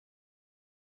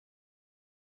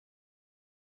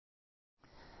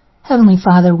Heavenly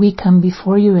Father, we come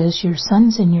before you as your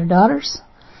sons and your daughters,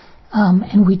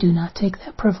 and we do not take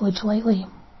that privilege lightly.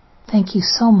 Thank you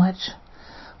so much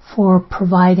for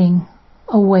providing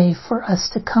a way for us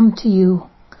to come to you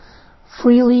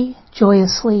freely,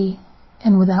 joyously,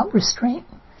 and without restraint.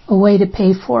 A way to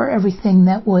pay for everything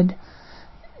that would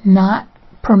not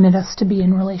permit us to be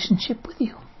in relationship with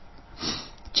you.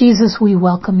 Jesus, we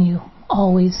welcome you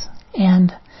always,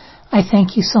 and I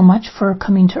thank you so much for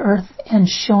coming to earth and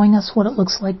showing us what it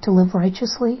looks like to live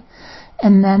righteously,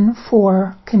 and then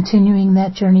for continuing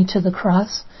that journey to the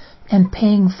cross and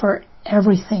paying for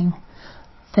everything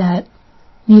that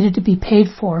needed to be paid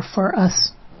for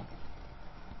us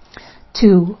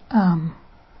to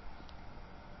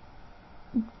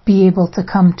be able to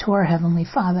come to our Heavenly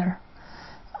Father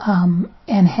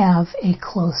and have a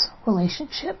close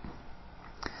relationship.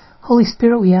 Holy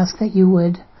Spirit, we ask that you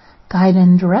would guide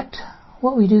and direct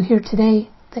what we do here today,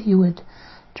 that you would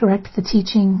direct the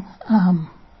teaching,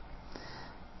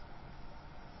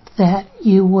 that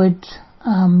you would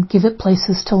give it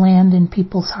places to land in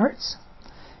people's hearts,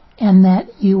 and that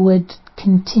you would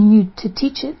continue to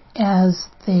teach it as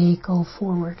they go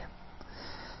forward.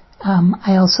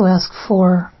 I also ask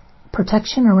for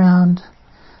protection around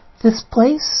this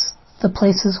place, the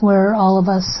places where all of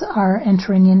us are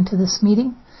entering into this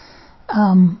meeting,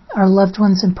 our loved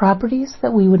ones and properties,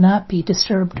 that we would not be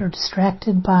disturbed or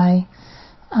distracted by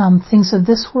things of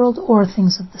this world or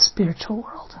things of the spiritual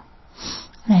world.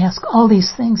 And I ask all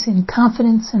these things in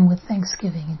confidence and with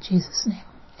thanksgiving in Jesus' name.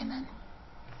 Amen.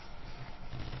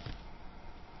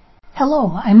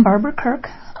 Hello, I'm Barbara Kirk.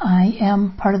 I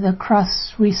am part of the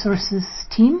Cross Resources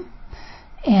team,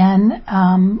 and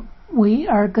we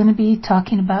are going to be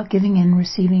talking about giving and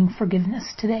receiving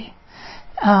forgiveness today.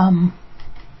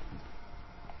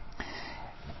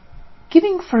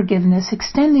 Giving forgiveness,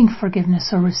 extending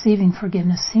forgiveness, or receiving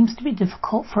forgiveness seems to be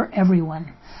difficult for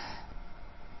everyone.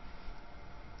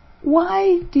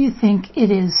 Why do you think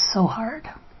it is so hard?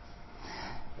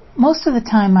 Most of the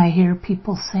time I hear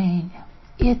people saying,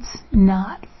 it's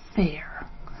not fair,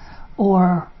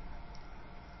 or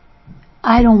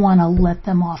I don't want to let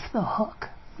them off the hook.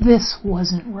 This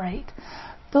wasn't right.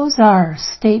 Those are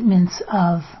statements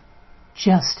of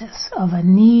justice, of a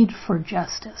need for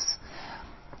justice.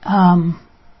 And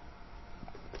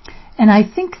I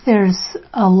think there's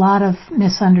a lot of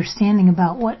misunderstanding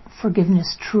about what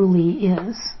forgiveness truly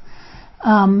is.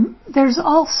 There's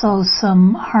also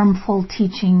some harmful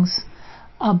teachings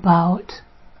about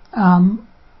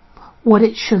what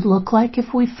it should look like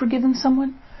if we've forgiven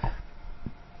someone.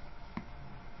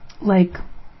 Like,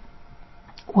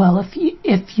 well,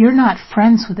 if you're not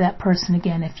friends with that person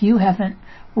again, if you haven't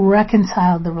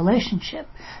reconciled the relationship,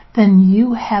 then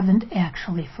you haven't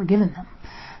actually forgiven them.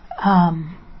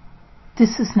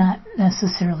 This is not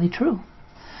necessarily true.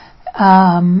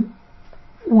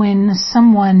 When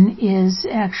someone is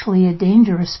actually a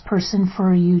dangerous person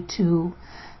for you to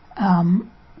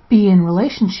be in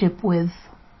relationship with,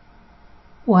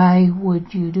 why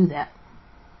would you do that?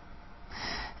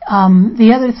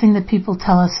 The other thing that people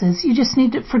tell us is you just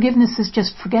need to, forgiveness is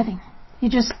just forgetting. You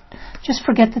just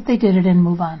forget that they did it and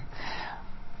move on.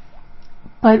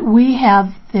 But we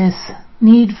have this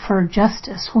need for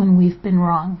justice when we've been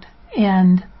wronged,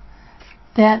 and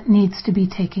that needs to be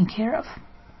taken care of.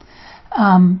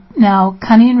 Now,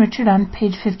 Connie and Richard on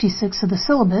page 56 of the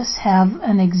syllabus have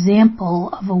an example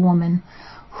of a woman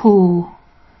who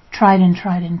tried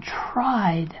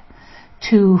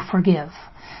to forgive.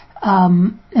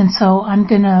 And so I'm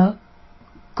going to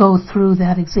go through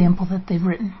that example that they've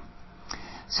written.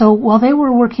 So while they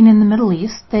were working in the Middle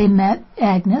East, they met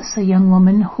Agnes, a young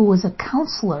woman who was a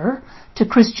counselor to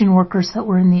Christian workers that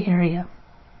were in the area.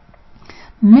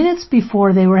 Minutes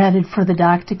before they were headed for the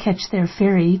dock to catch their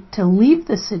ferry to leave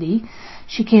the city,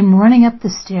 she came running up the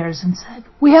stairs and said,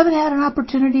 "We haven't had an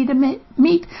opportunity to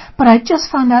meet, but I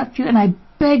just found out you, and I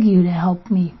beg you to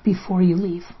help me before you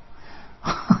leave."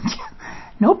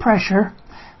 No pressure.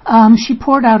 She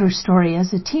poured out her story.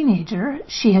 As a teenager,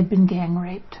 she had been gang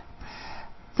raped.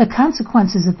 The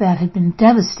consequences of that had been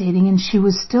devastating, and she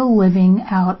was still living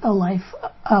out a life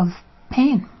of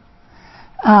pain.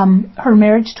 Her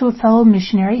marriage to a fellow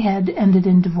missionary had ended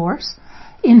in divorce.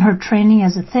 In her training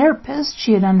as a therapist,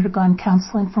 she had undergone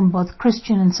counseling from both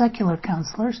Christian and secular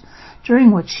counselors,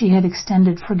 during which she had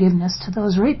extended forgiveness to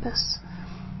those rapists.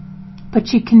 But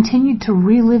she continued to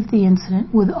relive the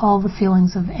incident with all the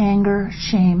feelings of anger,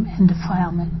 shame, and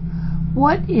defilement.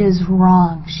 "What is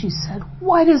wrong?" she said.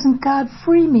 "Why doesn't God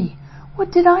free me? What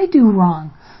did I do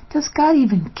wrong? Does God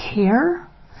even care?"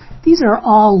 These are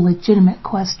all legitimate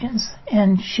questions,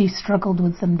 and she struggled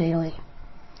with them daily.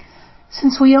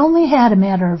 Since we only had a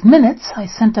matter of minutes, I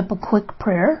sent up a quick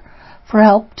prayer for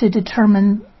help to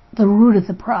determine the root of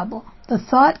the problem. The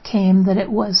thought came that it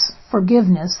was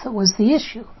forgiveness that was the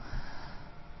issue.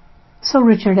 So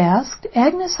Richard asked,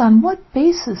 Agnes, on what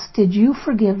basis did you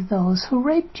forgive those who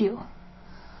raped you?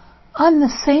 On the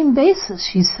same basis,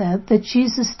 she said, that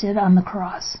Jesus did on the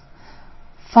cross.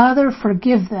 Father,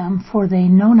 forgive them, for they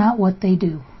know not what they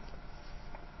do.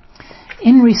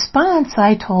 In response,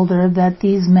 I told her that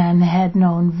these men had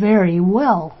known very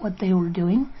well what they were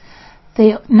doing.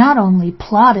 They not only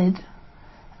plotted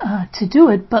to do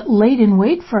it, but laid in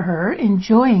wait for her,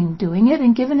 enjoying doing it,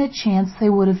 and given a chance, they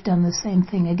would have done the same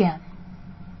thing again.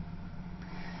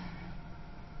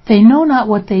 They know not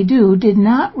what they do did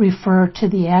not refer to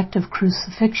the act of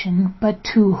crucifixion, but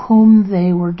to whom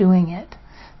they were doing it.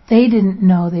 They didn't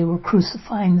know they were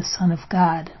crucifying the Son of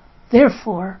God.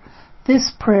 Therefore,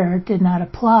 this prayer did not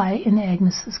apply in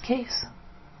Agnes's case.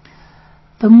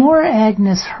 The more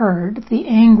Agnes heard, the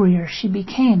angrier she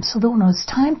became, so that when it was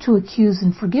time to accuse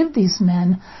and forgive these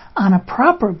men on a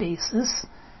proper basis,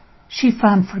 she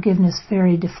found forgiveness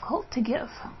very difficult to give.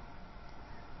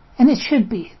 And it should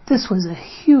be. This was a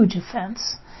huge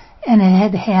offense, and it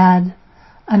had had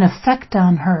an effect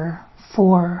on her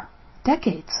for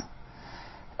decades.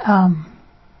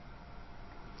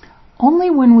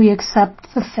 Only when we accept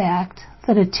the fact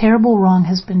that a terrible wrong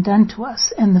has been done to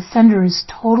us and the offender is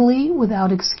totally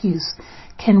without excuse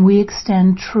can we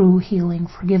extend true healing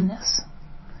forgiveness.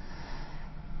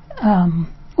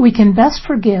 We can best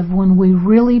forgive when we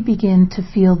really begin to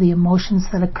feel the emotions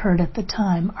that occurred at the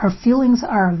time. Our feelings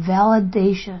are a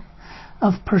validation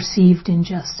of perceived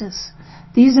injustice.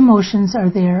 These emotions are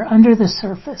there under the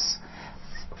surface,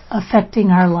 affecting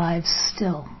our lives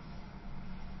still.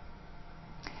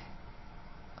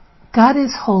 God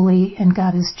is holy and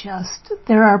God is just.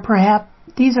 These are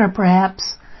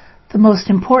perhaps the most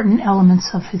important elements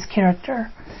of his character,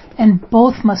 and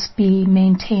both must be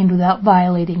maintained without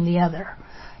violating the other.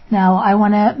 Now, I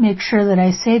want to make sure that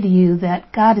I say to you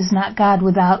that God is not God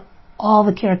without all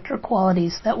the character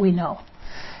qualities that we know.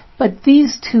 But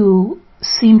these two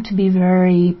seem to be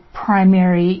very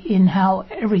primary in how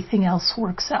everything else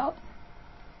works out.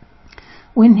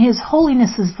 When his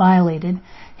holiness is violated,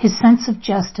 his sense of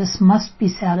justice must be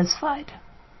satisfied.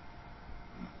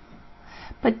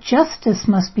 But justice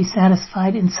must be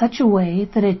satisfied in such a way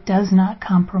that it does not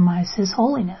compromise his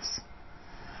holiness.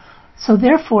 So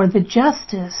therefore, the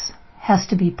justice has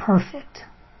to be perfect.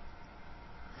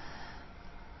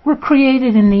 We're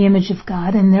created in the image of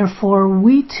God, and therefore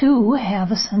we too have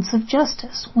a sense of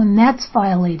justice. When that's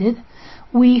violated,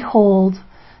 we hold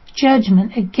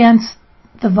judgment against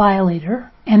the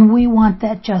violator, and we want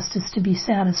that justice to be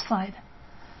satisfied.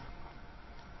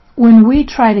 When we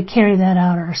try to carry that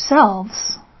out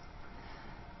ourselves,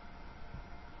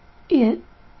 it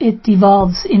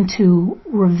devolves into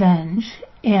revenge,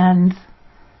 and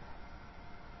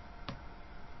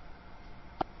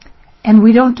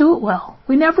we don't do it well.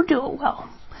 We never do it well.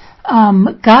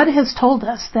 God has told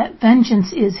us that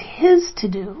vengeance is his to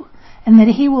do, and that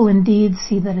he will indeed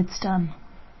see that it's done.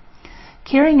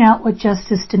 Carrying out what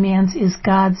justice demands is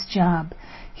God's job.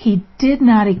 He did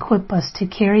not equip us to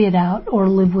carry it out or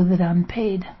live with it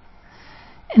unpaid.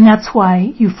 And that's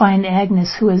why you find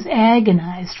Agnes, who has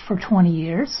agonized for 20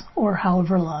 years, or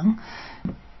however long,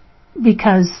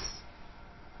 because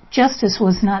justice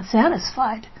was not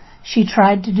satisfied. She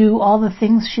tried to do all the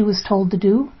things she was told to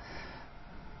do,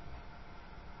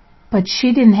 but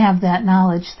she didn't have that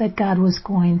knowledge that God was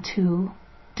going to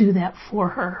do that for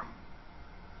her.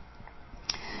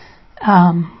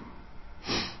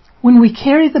 When we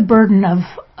carry the burden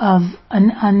of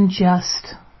an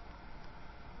unjust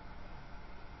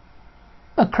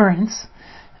occurrence,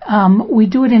 we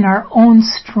do it in our own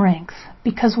strength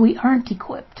because we aren't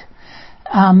equipped.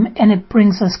 And it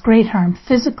brings us great harm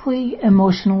physically,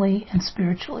 emotionally, and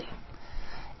spiritually.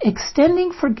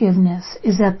 Extending forgiveness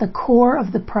is at the core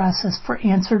of the process for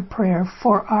answered prayer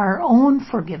for our own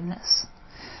forgiveness.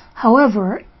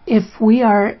 However, if we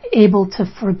are able to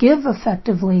forgive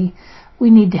effectively, we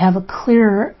need to have a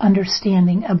clearer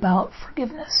understanding about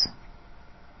forgiveness.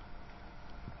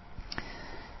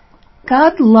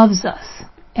 God loves us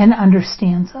and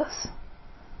understands us,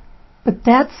 but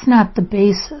that's not the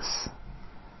basis.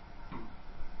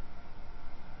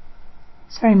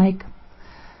 Sorry, Mike.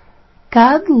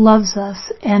 God loves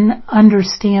us and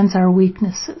understands our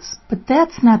weaknesses, but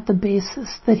that's not the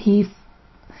basis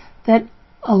that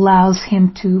allows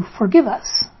him to forgive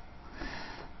us.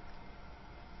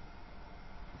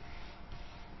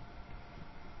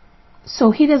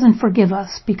 So he doesn't forgive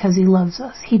us because he loves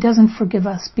us. He doesn't forgive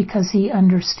us because he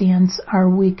understands our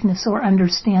weakness or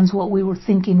understands what we were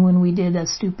thinking when we did a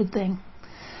stupid thing.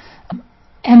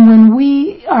 And when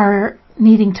we are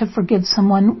needing to forgive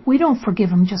someone, we don't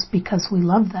forgive them just because we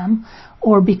love them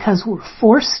or because we're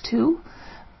forced to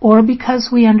or because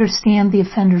we understand the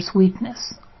offender's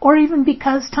weakness or even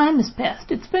because time has passed.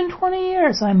 It's been 20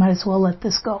 years. I might as well let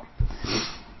this go.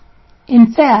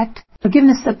 In fact,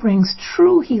 forgiveness that brings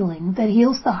true healing, that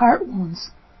heals the heart wounds,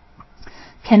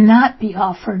 cannot be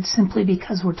offered simply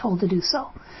because we're told to do so.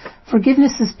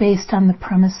 Forgiveness is based on the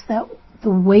premise that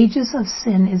the wages of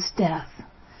sin is death,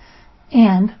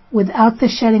 and without the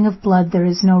shedding of blood there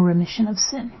is no remission of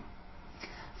sin.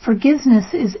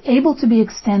 Forgiveness is able to be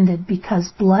extended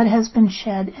because blood has been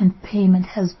shed and payment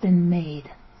has been made.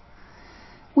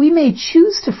 We may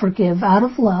choose to forgive out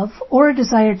of love or a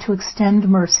desire to extend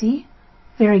mercy,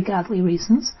 very godly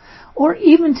reasons, or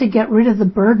even to get rid of the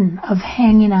burden of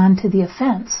hanging on to the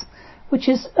offense, which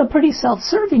is a pretty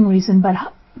self-serving reason, but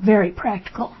very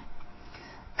practical.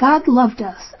 God loved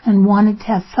us and wanted to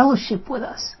have fellowship with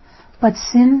us, but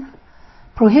sin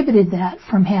prohibited that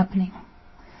from happening.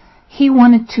 He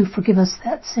wanted to forgive us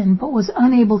that sin, but was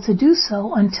unable to do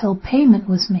so until payment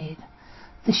was made.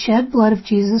 The shed blood of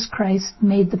Jesus Christ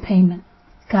made the payment.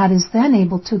 God is then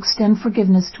able to extend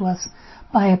forgiveness to us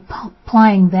by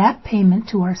applying that payment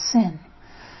to our sin,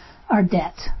 our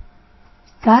debt.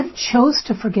 God chose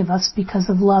to forgive us because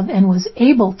of love and was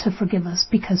able to forgive us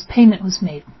because payment was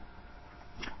made.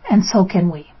 And so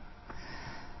can we.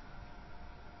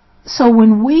 So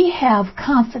when we have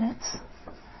confidence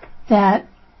that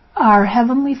our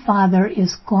Heavenly Father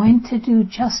is going to do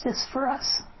justice for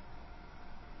us,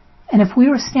 and if we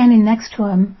were standing next to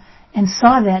Him and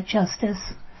saw that justice,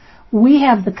 we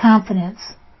have the confidence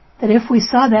that if we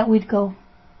saw that, we'd go,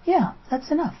 yeah,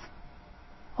 that's enough.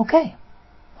 Okay,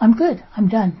 I'm good. I'm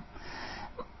done.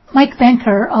 Mike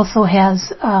Benker also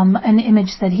has an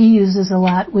image that he uses a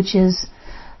lot, which is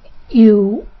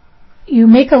you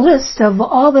make a list of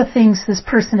all the things this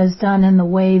person has done in the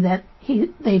way that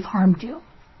they've harmed you.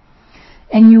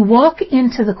 And you walk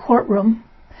into the courtroom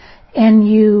and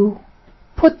you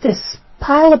put this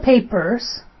pile of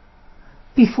papers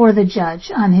before the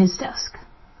judge on his desk.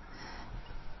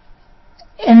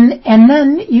 And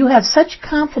then you have such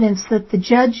confidence that the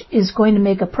judge is going to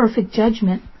make a perfect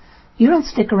judgment, you don't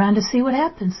stick around to see what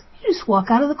happens. You just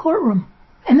walk out of the courtroom,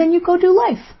 and then you go do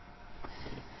life.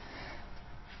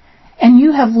 And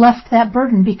you have left that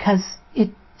burden because it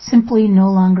simply no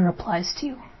longer applies to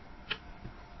you.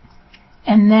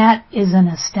 And that is an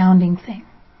astounding thing.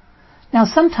 Now,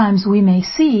 sometimes we may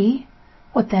see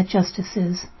what that justice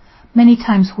is. Many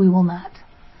times we will not.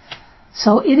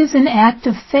 So it is an act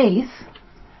of faith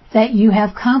that you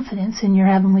have confidence in your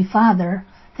Heavenly Father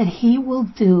that He will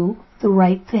do the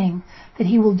right thing, that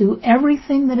He will do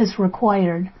everything that is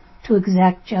required to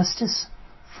exact justice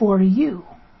for you.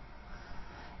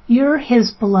 You're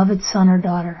His beloved son or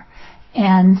daughter,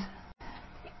 and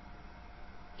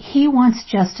He wants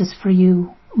justice for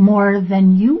you more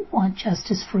than you want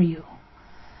justice for you.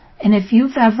 And if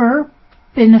you've ever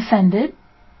been offended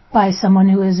by someone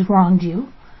who has wronged you,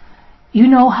 you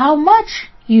know how much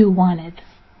you wanted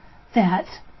that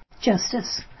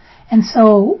justice. And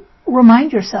so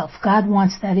remind yourself, God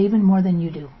wants that even more than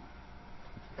you do.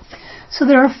 So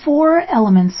there are 4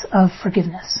 elements of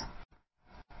forgiveness.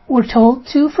 We're told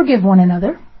to forgive one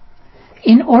another.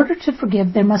 In order to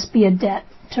forgive, there must be a debt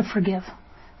to forgive.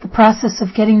 The process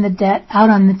of getting the debt out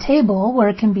on the table where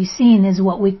it can be seen is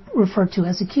what we refer to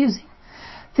as accusing.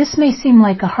 This may seem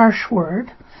like a harsh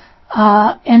word,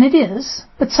 and it is,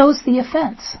 but so is the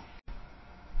offense.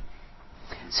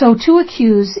 So to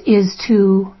accuse is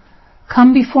to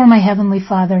come before my Heavenly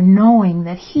Father knowing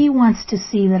that He wants to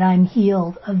see that I'm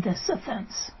healed of this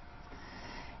offense,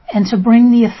 and to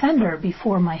bring the offender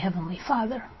before my Heavenly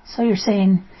Father. So you're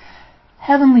saying,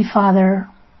 Heavenly Father,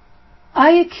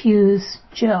 I accuse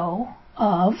Joe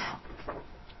of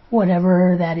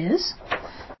whatever that is,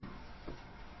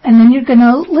 and then you're going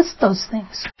to list those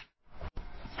things.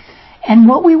 And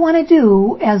what we want to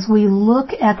do as we look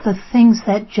at the things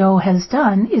that Joe has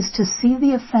done is to see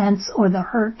the offense or the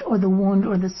hurt or the wound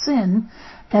or the sin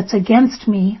that's against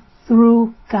me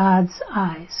through God's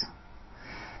eyes.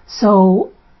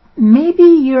 So maybe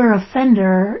your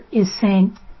offender is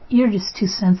saying, you're just too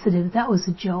sensitive, that was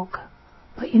a joke.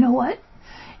 But you know what?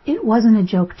 It wasn't a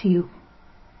joke to you.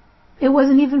 It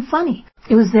wasn't even funny.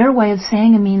 It was their way of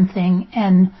saying a mean thing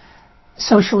and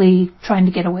socially trying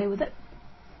to get away with it.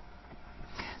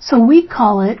 So we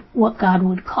call it what God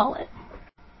would call it.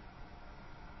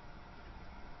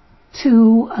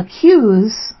 To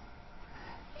accuse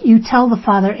you tell the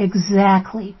Father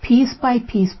exactly, piece by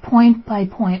piece, point by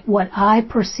point, what I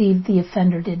perceive the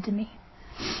offender did to me.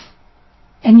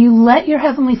 And you let your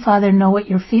Heavenly Father know what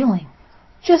you're feeling.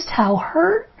 Just how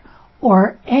hurt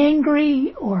or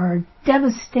angry or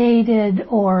devastated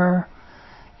or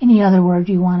any other word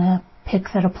you want to pick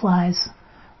that applies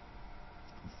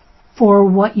for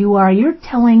what you are. You're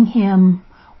telling Him,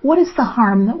 what is the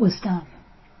harm that was done?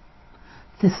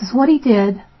 This is what He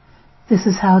did. This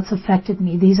is how it's affected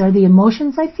me. These are the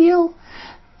emotions I feel.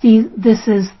 This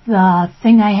is the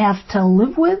thing I have to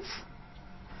live with.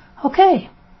 Okay,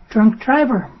 drunk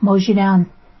driver mows you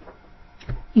down.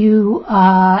 You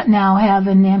now have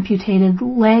an amputated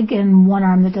leg and one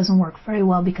arm that doesn't work very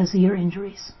well because of your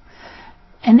injuries.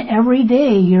 And every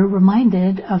day you're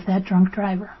reminded of that drunk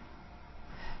driver.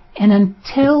 And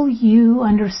until you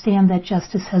understand that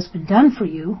justice has been done for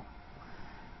you,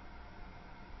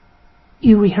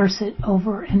 you rehearse it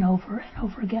over and over and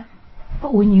over again.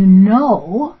 But when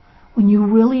you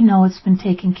really know it's been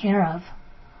taken care of,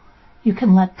 you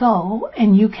can let go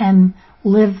and you can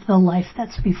live the life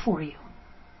that's before you.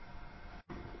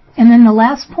 And then the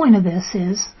last point of this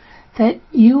is that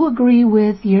you agree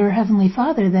with your Heavenly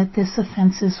Father that this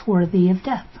offense is worthy of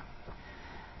death.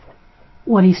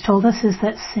 What He's told us is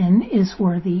that sin is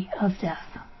worthy of death.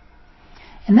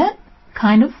 And that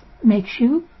kind of makes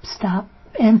you stop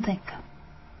and think.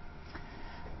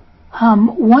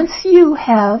 Once you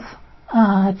have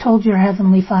told your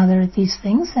Heavenly Father these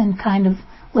things and kind of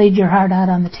laid your heart out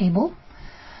on the table,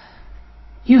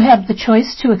 you have the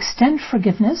choice to extend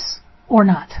forgiveness or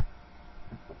not.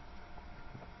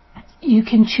 You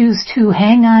can choose to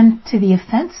hang on to the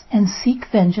offense and seek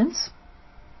vengeance,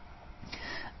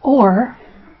 or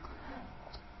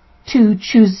to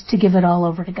choose to give it all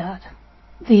over to God.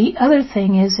 The other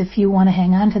thing is, if you want to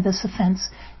hang on to this offense,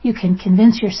 you can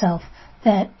convince yourself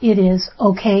that it is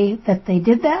okay that they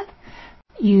did that,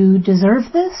 you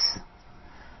deserve this,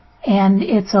 and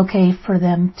it's okay for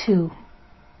them to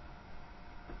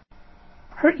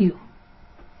hurt you.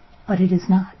 But it is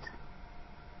not.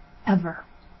 Ever.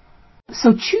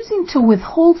 So choosing to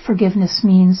withhold forgiveness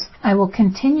means I will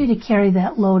continue to carry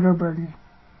that load or burden.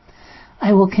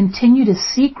 I will continue to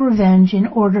seek revenge in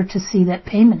order to see that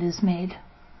payment is made,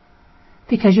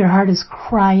 because your heart is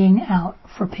crying out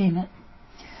for payment.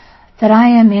 That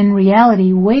I am in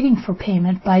reality waiting for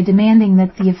payment by demanding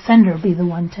that the offender be the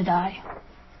one to die.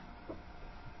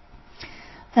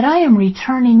 That I am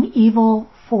returning evil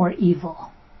for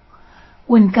evil.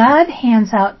 When God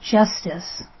hands out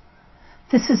justice,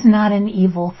 this is not an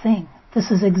evil thing.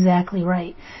 This is exactly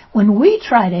right. When we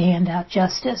try to hand out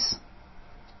justice,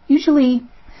 usually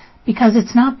because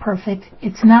it's not perfect,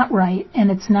 it's not right,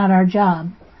 and it's not our job,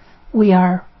 we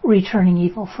are returning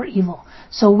evil for evil.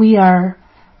 So we are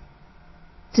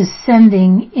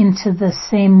descending into the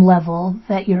same level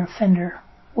that your offender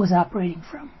was operating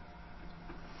from.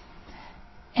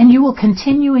 And you will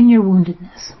continue in your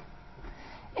woundedness.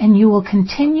 And you will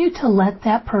continue to let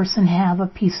that person have a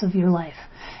piece of your life.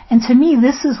 And to me,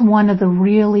 this is one of the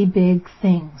really big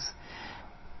things.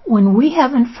 When we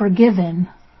haven't forgiven,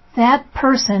 that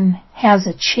person has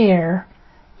a chair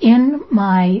in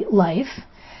my life,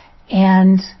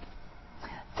 and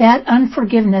that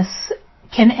unforgiveness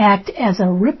can act as a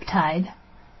riptide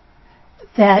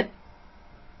that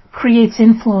creates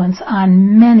influence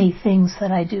on many things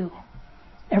that I do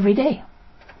every day.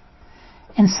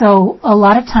 And so a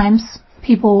lot of times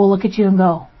people will look at you and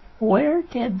go, where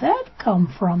did that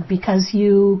come from? Because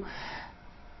you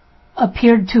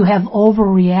appeared to have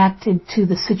overreacted to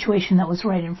the situation that was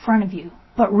right in front of you.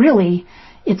 But really,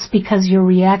 it's because your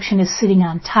reaction is sitting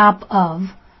on top of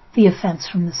the offense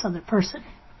from this other person.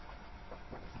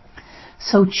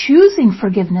 So choosing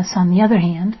forgiveness, on the other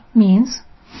hand, means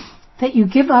that you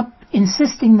give up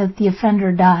insisting that the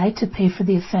offender die to pay for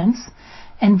the offense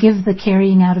and give the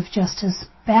carrying out of justice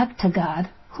back to God,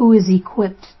 who is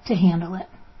equipped to handle it.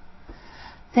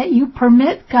 That you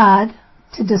permit God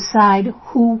to decide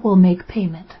who will make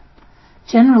payment.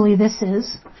 Generally, this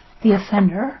is the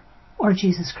offender or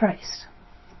Jesus Christ.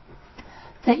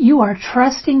 That you are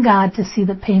trusting God to see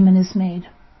that payment is made.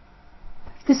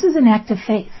 This is an act of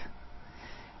faith.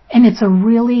 And it's a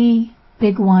really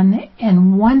big one.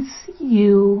 And once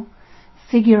you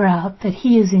figure out that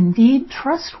He is indeed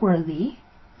trustworthy,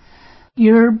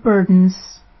 your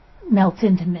burdens melt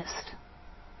into mist.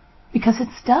 Because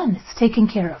it's done. It's taken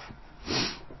care of.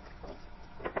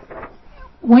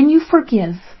 When you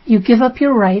forgive, you give up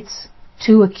your rights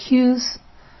to accuse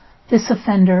this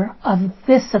offender of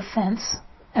this offense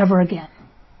ever again.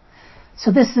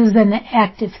 So this is an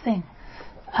active thing.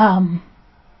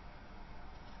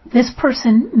 This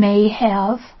person may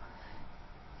have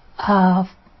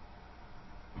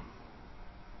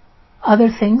other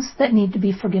things that need to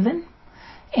be forgiven.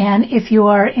 And if you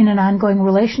are in an ongoing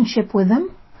relationship with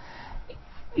them,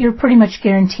 you're pretty much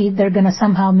guaranteed they're going to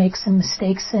somehow make some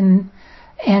mistakes and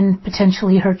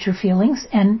potentially hurt your feelings,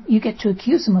 and you get to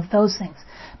accuse them of those things.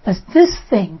 But this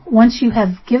thing, once you have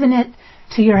given it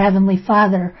to your Heavenly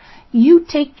Father, you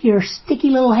take your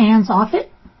sticky little hands off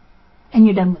it, and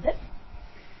you're done with it.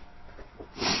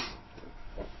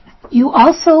 You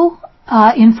also,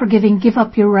 in forgiving, give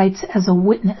up your rights as a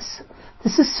witness.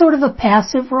 This is sort of a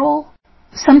passive role.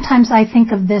 Sometimes I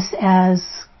think of this as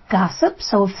gossip.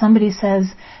 So if somebody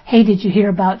says, hey, did you hear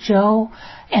about Joe?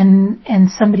 And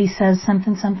somebody says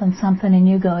something, and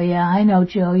you go, yeah, I know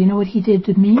Joe. You know what he did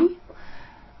to me?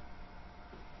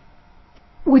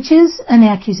 Which is an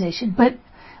accusation. But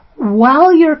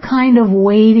while you're kind of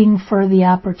waiting for the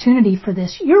opportunity for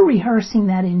this, you're rehearsing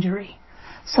that injury.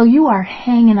 So you are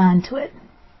hanging on to it.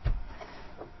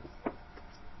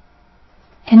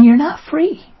 And you're not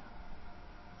free.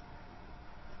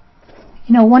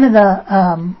 You know, one of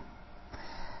the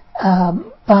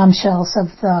bombshells of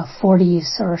the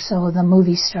 40s or so, the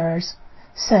movie stars,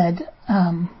 said,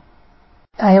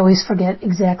 I always forget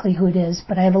exactly who it is,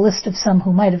 but I have a list of some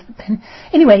who might have been.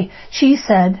 Anyway, she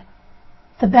said,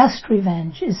 the best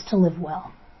revenge is to live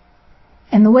well.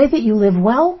 And the way that you live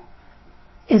well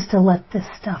is to let this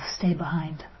stuff stay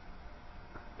behind.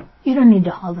 You don't need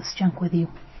to haul this junk with you.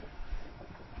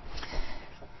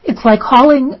 It's like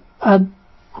hauling a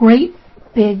great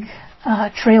big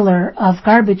trailer of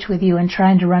garbage with you and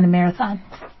trying to run a marathon.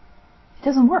 It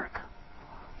doesn't work.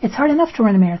 It's hard enough to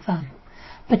run a marathon.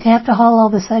 But to have to haul all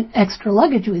this extra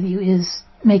luggage with you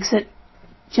makes it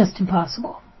just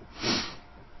impossible.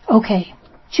 Okay.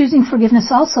 Choosing forgiveness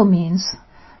also means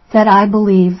that I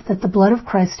believe that the blood of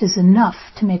Christ is enough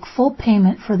to make full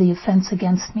payment for the offense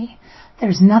against me.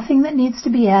 There's nothing that needs to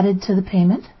be added to the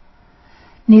payment,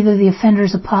 neither the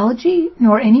offender's apology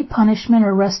nor any punishment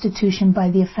or restitution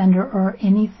by the offender or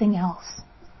anything else.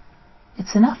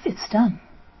 It's enough. It's done.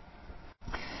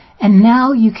 And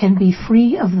now you can be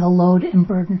free of the load and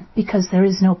burden because there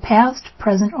is no past,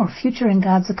 present, or future in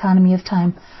God's economy of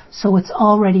time, so it's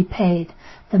already paid.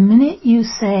 The minute you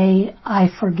say, I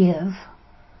forgive,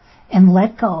 and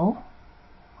let go,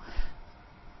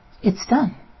 it's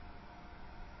done.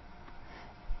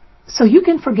 So you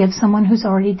can forgive someone who's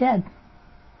already dead.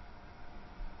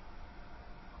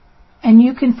 And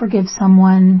you can forgive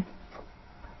someone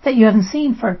that you haven't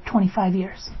seen for 25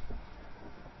 years.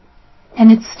 And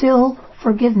it's still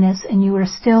forgiveness, and you are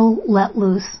still let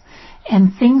loose,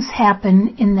 and things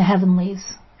happen in the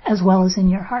heavenlies as well as in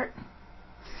your heart.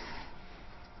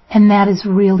 And that is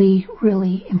really,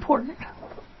 really important.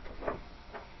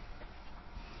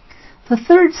 The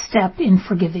third step in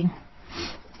forgiving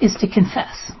is to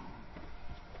confess.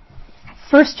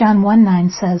 1 John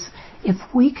 1:9 says, if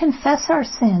we confess our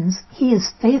sins, He is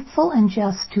faithful and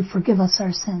just to forgive us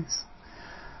our sins.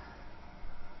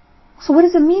 So what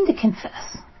does it mean to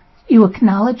confess? You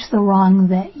acknowledge the wrong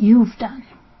that you've done.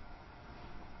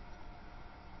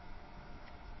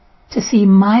 To see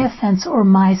my offense or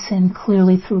my sin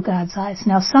clearly through God's eyes.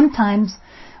 Now sometimes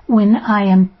when I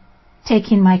am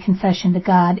taking my confession to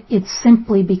God, it's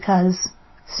simply because,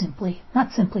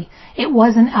 it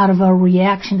wasn't out of a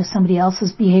reaction to somebody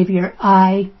else's behavior.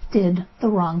 I did the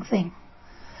wrong thing.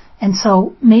 And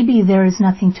so maybe there is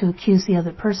nothing to accuse the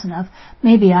other person of.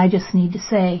 Maybe I just need to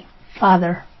say,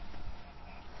 Father,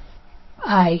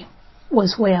 I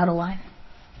was way out of line.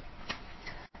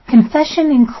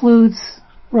 Confession includes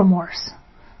remorse.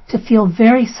 To feel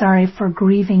very sorry for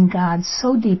grieving God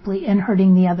so deeply and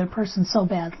hurting the other person so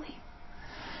badly.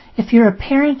 If you're a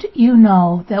parent, you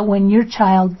know that when your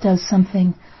child does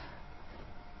something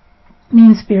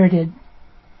mean-spirited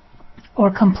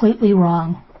or completely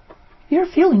wrong, your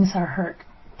feelings are hurt.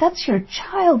 That's your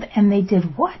child, and they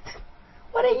did what?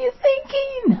 What are you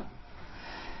thinking?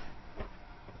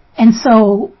 And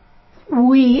so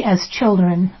we as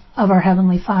children of our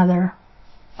Heavenly Father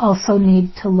also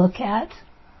need to look at,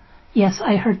 yes,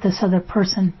 I hurt this other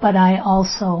person, but I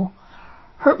also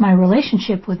hurt my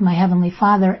relationship with my Heavenly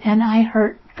Father, and I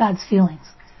hurt God's feelings.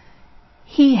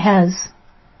 He has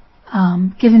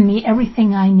given me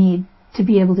everything I need to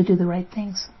be able to do the right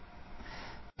things.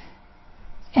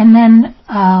 And then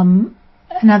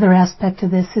another aspect of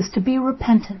this is to be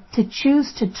repentant, to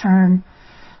choose to turn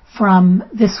from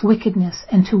this wickedness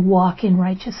and to walk in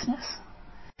righteousness.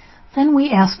 Then we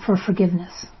ask for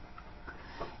forgiveness.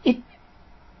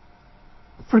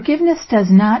 Forgiveness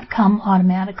does not come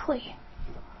automatically.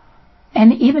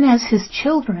 And even as His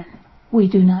children, we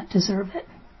do not deserve it.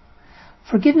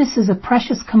 Forgiveness is a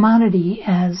precious commodity,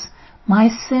 as my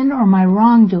sin or my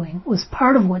wrongdoing was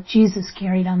part of what Jesus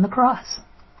carried on the cross.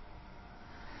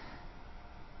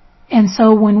 And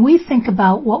so when we think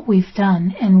about what we've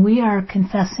done and we are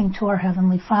confessing to our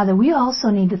Heavenly Father, we also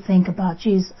need to think about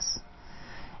Jesus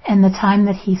and the time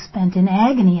that He spent in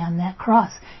agony on that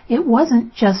cross. It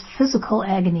wasn't just physical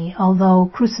agony, although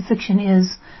crucifixion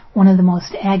is one of the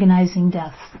most agonizing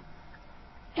deaths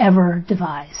ever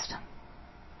devised.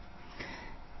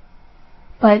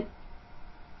 But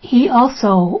He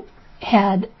also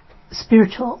had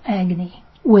spiritual agony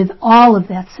with all of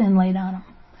that sin laid on Him.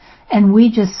 And we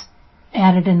just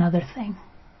added another thing.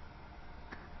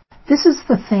 This is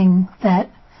the thing that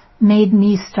made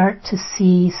me start to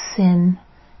see sin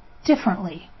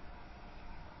differently.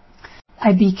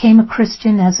 I became a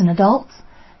Christian as an adult,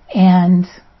 and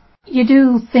you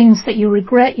do things that you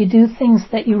regret, you do things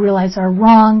that you realize are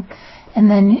wrong, and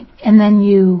then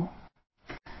you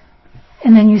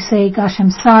say, gosh,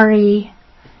 I'm sorry,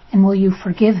 and will you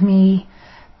forgive me?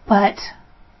 But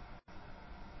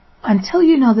until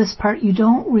you know this part, you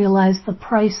don't realize the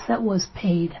price that was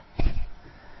paid.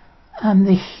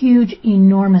 The huge,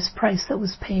 enormous price that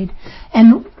was paid.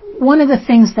 And one of the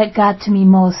things that got to me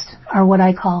most are what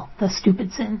I call the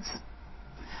stupid sins.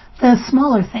 The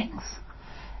smaller things.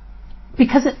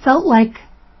 Because it felt like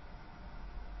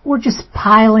we're just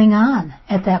piling on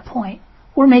at that point.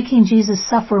 We're making Jesus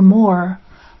suffer more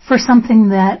for something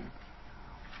that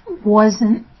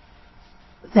wasn't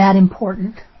that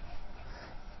important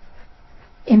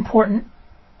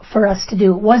for us to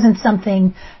do. It wasn't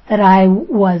something that I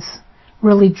was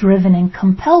really driven and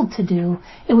compelled to do.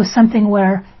 It was something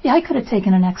where, yeah, I could have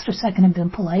taken an extra second and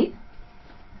been polite.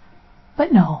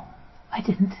 But no, I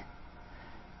didn't.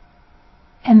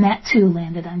 And that too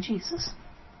landed on Jesus.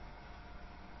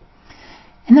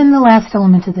 And then the last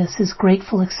element of this is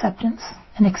grateful acceptance.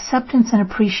 An acceptance and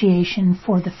appreciation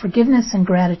for the forgiveness and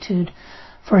gratitude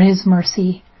for His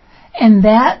mercy. And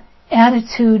that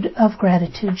attitude of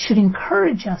gratitude should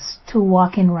encourage us to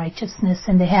walk in righteousness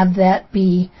and to have that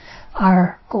be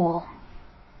our goal.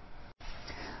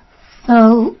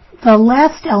 So the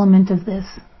last element of this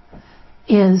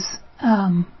is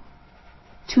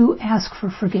to ask for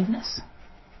forgiveness.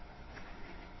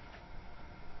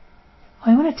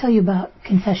 I want to tell you about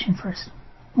confession first.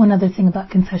 One other thing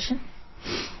about confession.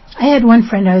 I had one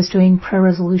friend I was doing prayer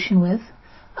resolution with.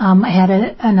 I had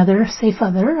another safe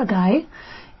other, a guy,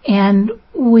 and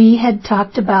we had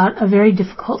talked about a very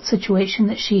difficult situation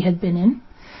that she had been in.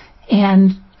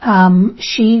 And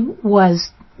she was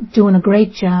doing a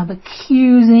great job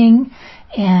accusing,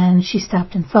 and she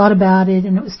stopped and thought about it,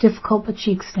 and it was difficult, but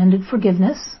she extended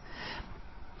forgiveness.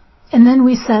 And then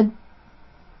we said,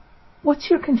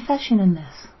 what's your confession in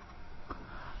this?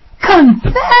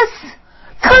 Confess!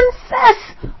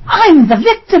 Confess! I'm the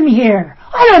victim here.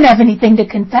 I don't have anything to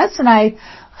confess. And I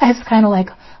was kind of like,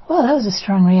 well, that was a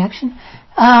strong reaction.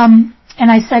 And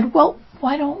I said, well,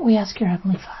 why don't we ask your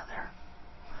Heavenly Father?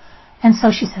 And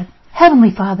so she said,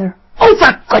 Heavenly Father, oh,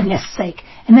 for goodness sake.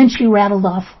 And then she rattled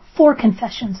off 4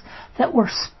 confessions that were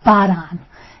spot on.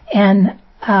 And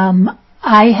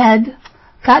I had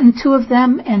gotten 2 of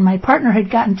them, and my partner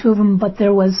had gotten 2 of them, but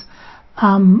there was,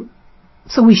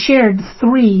 so we shared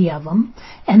 3 of them,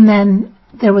 and then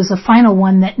there was a final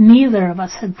one that neither of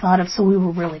us had thought of, so we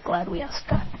were really glad we asked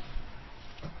God.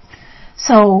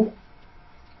 So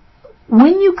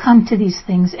when you come to these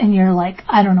things and you're like,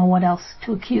 I don't know what else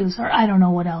to accuse, or I don't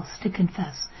know what else to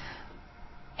confess,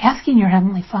 asking your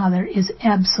Heavenly Father is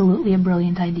absolutely a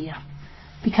brilliant idea,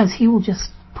 because He will just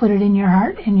put it in your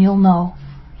heart and you'll know,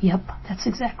 yep, that's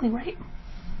exactly right.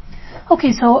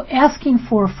 Okay, so asking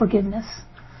for forgiveness.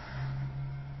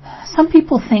 Some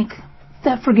people think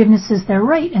that forgiveness is their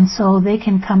right, and so they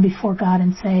can come before God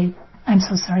and say, I'm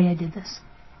so sorry I did this.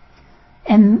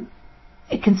 And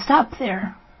it can stop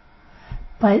there,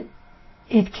 but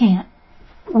it can't.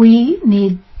 We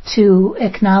need to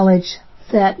acknowledge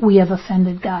that we have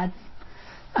offended God.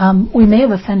 We may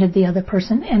have offended the other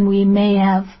person, and we may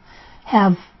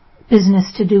have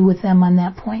business to do with them on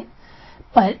that point.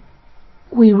 But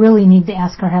we really need to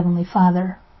ask our Heavenly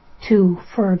Father to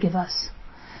forgive us.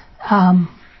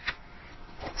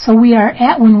 So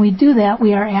when we do that,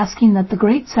 we are asking that the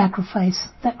great sacrifice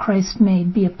that Christ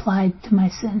made be applied to my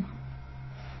sin.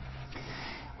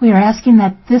 We are asking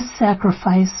that this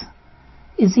sacrifice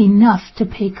is enough to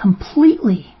pay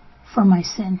completely for my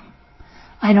sin.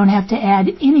 I don't have to add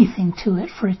anything to it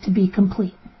for it to be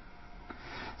complete.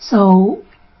 So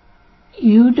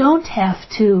you don't have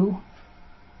to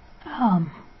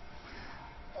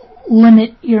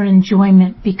limit your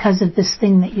enjoyment because of this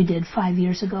thing that you did 5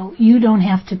 years ago. You don't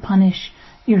have to punish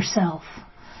yourself.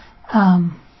 I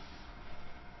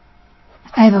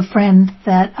have a friend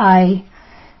that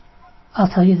I'll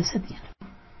tell you this at the end.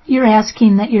 You're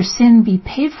asking that your sin be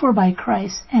paid for by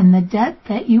Christ and the debt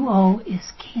that you owe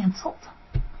is canceled.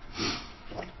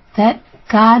 That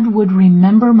God would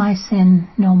remember my sin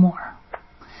no more.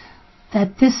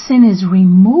 That this sin is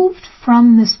removed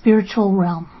from the spiritual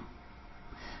realm.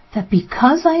 That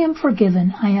because I am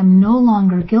forgiven, I am no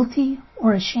longer guilty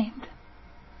or ashamed.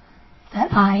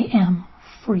 That I am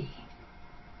free.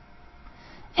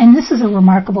 And this is a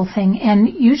remarkable thing. And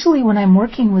usually when I'm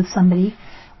working with somebody,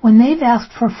 when they've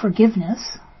asked for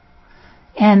forgiveness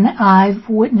and I've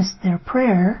witnessed their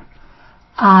prayer,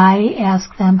 I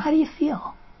ask them, how do you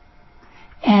feel?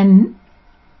 And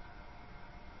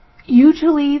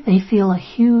usually they feel a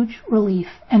huge relief.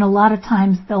 And a lot of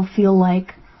times they'll feel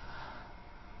like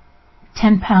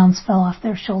 10 pounds fell off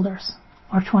their shoulders,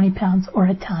 or 20 pounds, or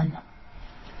a ton.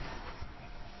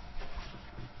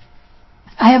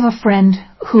 I have a friend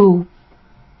who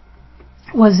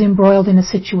was embroiled in a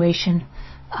situation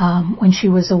when she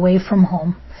was away from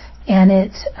home, and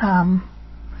it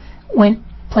went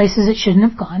places it shouldn't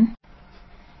have gone.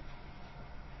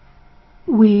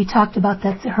 We talked about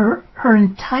that. Her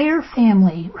entire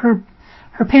family, her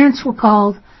parents were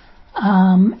called,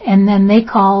 and then they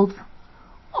called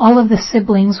all of the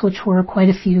siblings, which were quite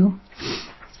a few,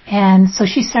 and so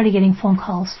she started getting phone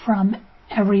calls from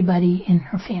everybody in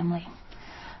her family.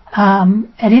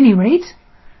 At any rate,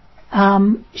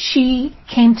 she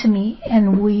came to me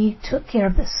and we took care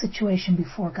of this situation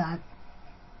before God.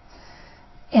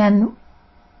 And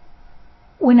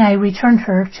when I returned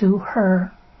her to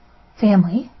her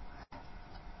family,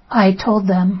 I told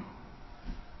them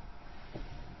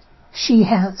she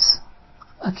has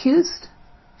accused,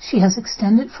 she has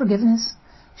extended forgiveness,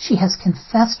 she has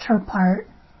confessed her part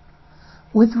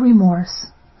with remorse,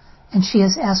 and she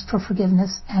has asked for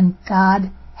forgiveness, and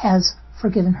God has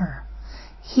forgiven her.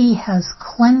 He has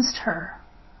cleansed her.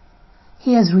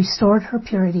 He has restored her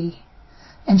purity,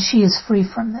 and she is free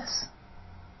from this.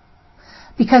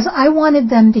 Because I wanted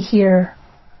them to hear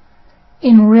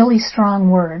in really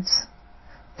strong words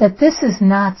that this is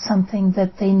not something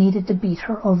that they needed to beat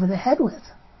her over the head with.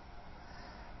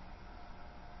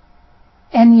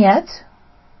 And yet,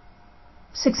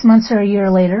 6 months or a year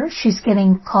later, she's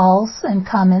getting calls and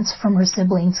comments from her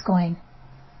siblings going,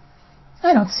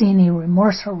 I don't see any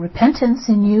remorse or repentance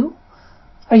in you.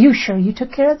 Are you sure you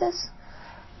took care of this?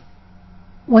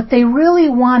 What they really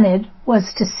wanted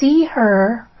was to see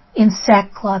her in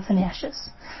sackcloth and ashes.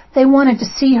 They wanted to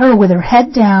see her with her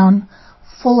head down,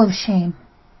 full of shame.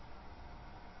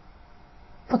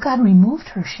 But God removed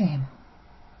her shame.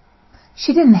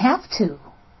 She didn't have to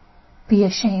be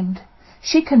ashamed.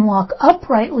 She can walk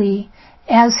uprightly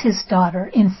as His daughter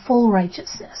in full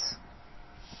righteousness.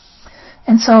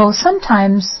 And so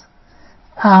sometimes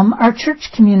our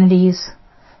church communities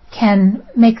can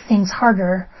make things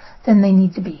harder than they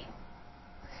need to be,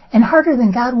 and harder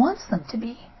than God wants them to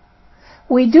be.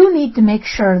 We do need to make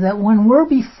sure that when we're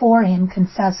before Him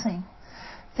confessing,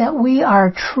 that we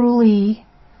are truly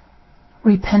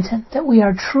repentant, that we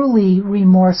are truly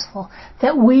remorseful,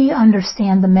 that we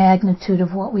understand the magnitude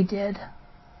of what we did.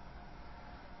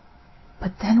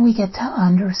 But then we get to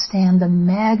understand the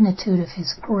magnitude of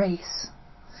His grace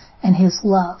and His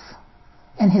love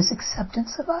and His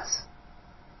acceptance of us.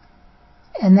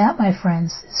 And that, my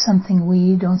friends, is something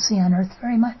we don't see on earth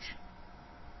very much.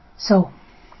 So,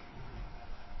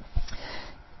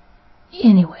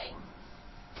 anyway,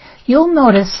 you'll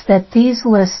notice that these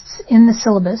lists in the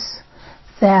syllabus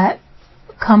that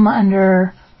come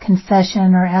under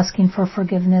confession or asking for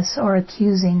forgiveness or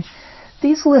accusing,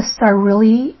 these lists are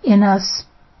really in a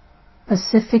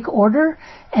specific order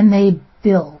and they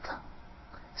build.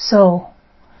 So,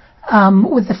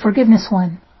 with the forgiveness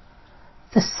one,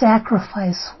 the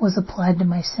sacrifice was applied to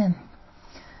my sin.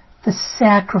 The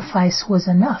sacrifice was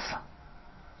enough.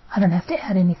 I don't have to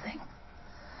add anything.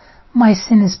 My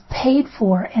sin is paid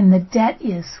for and the debt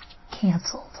is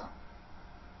canceled.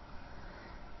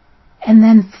 And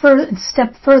then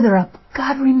step further up,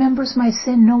 God remembers my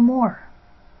sin no more.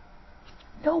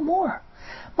 No more.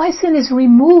 My sin is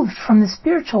removed from the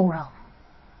spiritual realm.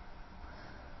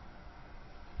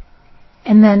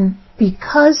 And then,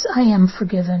 because I am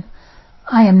forgiven,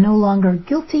 I am no longer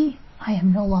guilty. I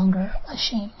am no longer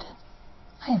ashamed.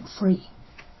 I am free.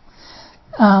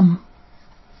 I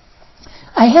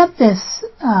have this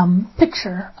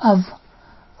picture of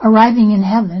arriving in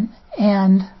heaven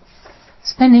and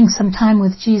spending some time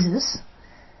with Jesus.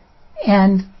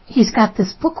 And he's got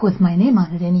this book with my name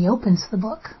on it, and he opens the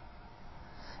book.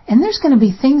 And there's going to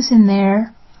be things in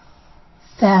there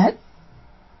that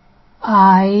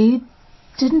I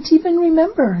didn't even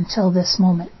remember until this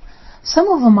moment. Some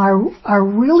of them are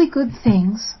really good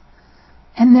things,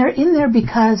 and they're in there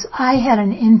because I had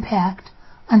an impact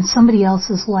on somebody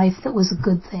else's life that was a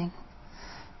good thing.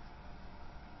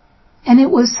 And it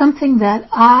was something that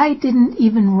I didn't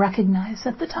even recognize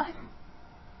at the time.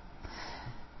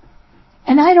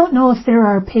 And I don't know if there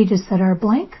are pages that are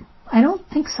blank. I don't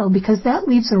think so, because that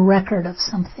leaves a record of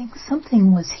something.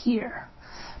 Something was here.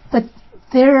 But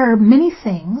there are many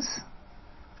things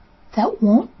that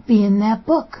won't be in that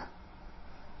book,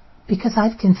 because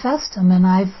I've confessed them and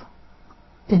I've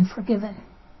been forgiven.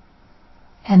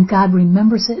 And God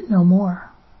remembers it no more.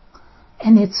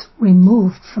 And it's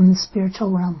removed from the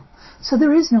spiritual realm. So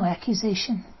there is no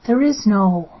accusation. There is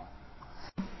no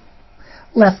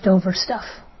leftover stuff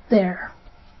there.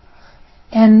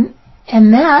 And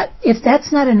that, if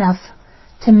that's not enough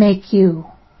to make you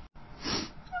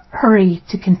hurry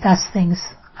to confess things,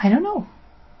 I don't know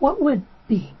what would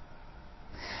be.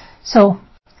 So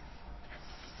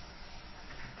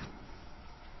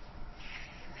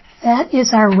that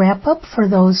is our wrap-up for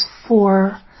those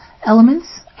 4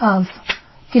 elements of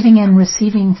giving and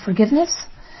receiving forgiveness.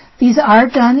 These are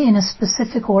done in a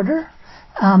specific order.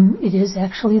 It is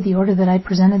actually the order that I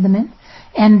presented them in.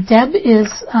 And Deb is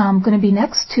going to be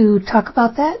next to talk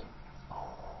about that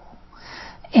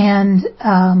and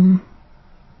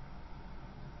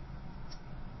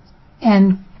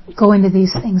go into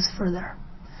these things further.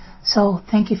 So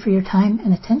thank you for your time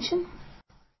and attention.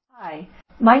 Hi,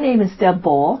 my name is Deb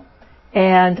Bowl,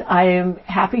 and I am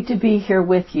happy to be here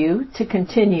with you to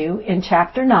continue in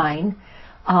Chapter 9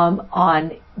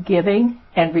 on giving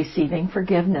and receiving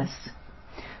forgiveness.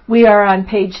 We are on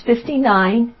page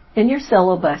 59 in your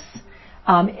syllabus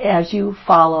as you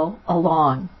follow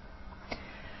along.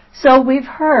 So we've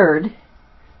heard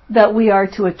that we are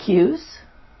to accuse,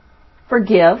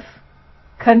 forgive,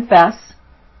 confess,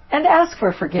 and ask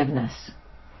for forgiveness.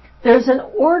 There's an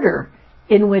order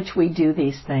in which we do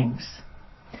these things.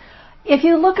 If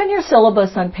you look on your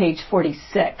syllabus on page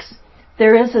 46,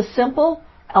 there is a simple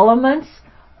elements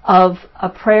of a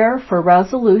prayer for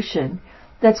resolution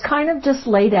that's kind of just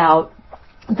laid out,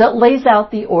 that lays out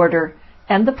the order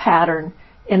and the pattern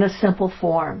in a simple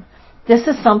form. This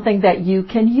is something that you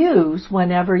can use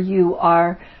whenever you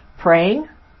are praying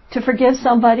to forgive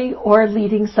somebody or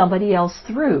leading somebody else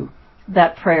through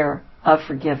that prayer of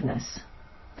forgiveness.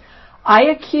 I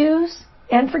accuse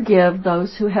and forgive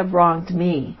those who have wronged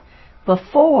me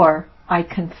before I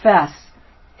confess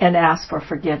and ask for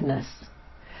forgiveness.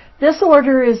 This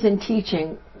order is in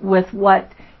teaching with what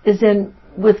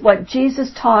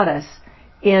Jesus taught us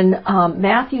in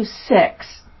Matthew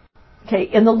 6. Okay,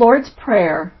 in the Lord's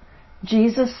Prayer,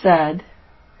 Jesus said,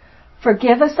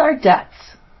 "Forgive us our debts,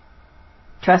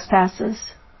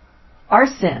 trespasses, our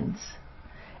sins,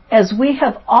 as we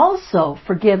have also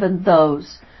forgiven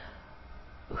those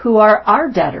who are our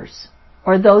debtors,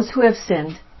 or those who have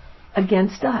sinned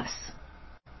against us.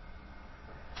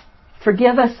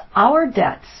 Forgive us our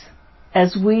debts,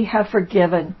 as we have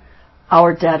forgiven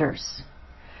our debtors."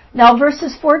 Now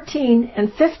verses 14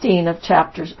 and 15 of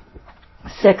chapter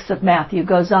 6 of Matthew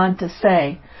goes on to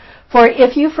say, "For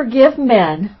if you forgive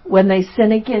men when they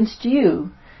sin against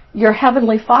you, your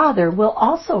heavenly Father will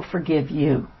also forgive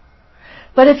you.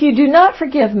 But if you do not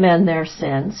forgive men their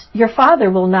sins, your Father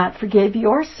will not forgive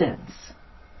your sins."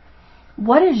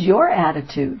 What is your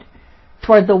attitude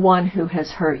toward the one who has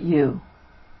hurt you?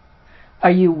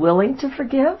 Are you willing to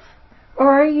forgive? Or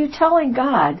are you telling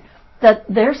God that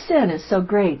their sin is so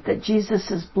great that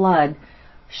Jesus' blood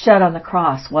shed on the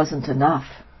cross wasn't enough?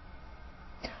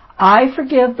 I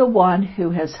forgive the one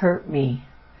who has hurt me.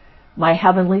 My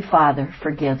heavenly Father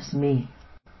forgives me.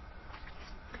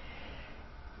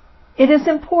 It is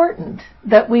important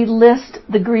that we list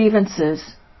the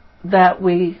grievances that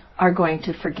we are going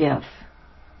to forgive.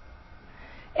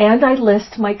 And I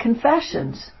list my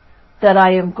confessions that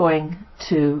I am going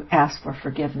to ask for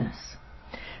forgiveness.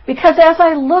 Because as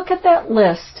I look at that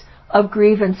list of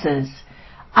grievances,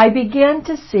 I begin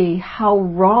to see how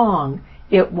wrong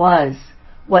it was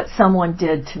what someone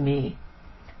did to me.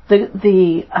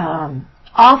 The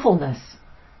awfulness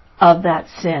of that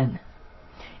sin.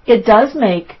 It does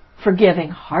make forgiving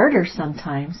harder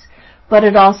sometimes, but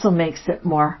it also makes it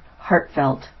more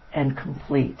heartfelt and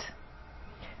complete.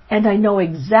 And I know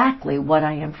exactly what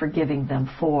I am forgiving them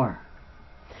for.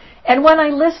 And when I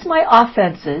list my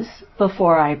offenses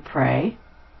before I pray,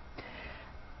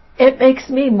 it makes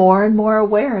me more and more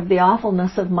aware of the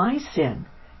awfulness of my sin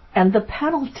and the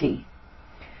penalty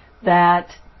that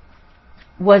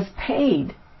was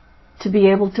paid to be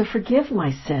able to forgive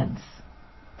my sins.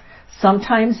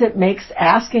 Sometimes it makes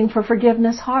asking for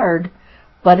forgiveness hard,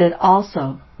 but it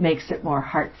also makes it more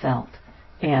heartfelt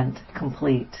and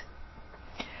complete.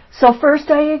 So first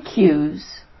I accuse,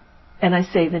 and I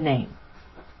say the name.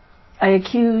 I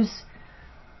accuse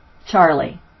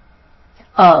Charlie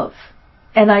of,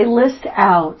 and I list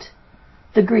out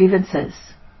the grievances.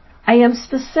 I am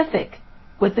specific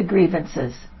with the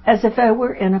grievances, as if I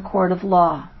were in a court of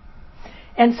law.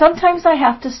 And sometimes I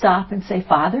have to stop and say,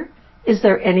 Father, is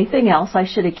there anything else I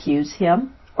should accuse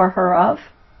him or her of?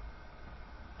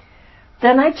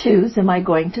 Then I choose, am I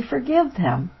going to forgive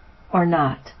them or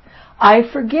not? I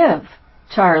forgive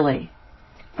Charlie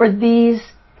for these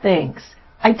things.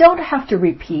 I don't have to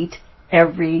repeat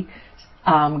every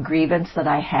grievance that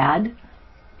I had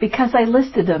because I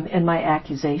listed them in my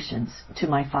accusations to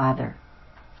my Father.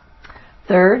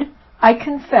 Third, I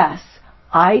confess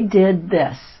I did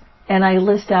this, and I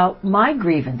list out my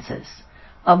grievances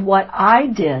of what I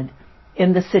did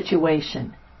in the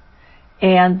situation.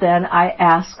 And then I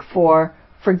ask for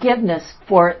forgiveness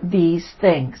for these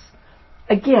things.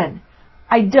 Again,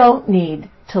 I don't need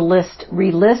to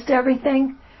relist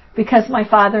everything because my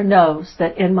Father knows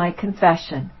that in my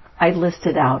confession I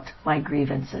listed out my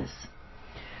grievances.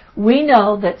 We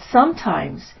know that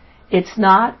sometimes it's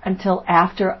not until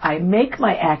after I make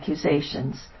my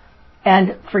accusations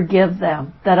and forgive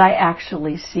them that I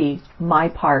actually see my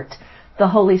part. The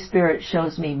Holy Spirit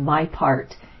shows me my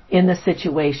part in the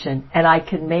situation, and I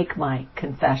can make my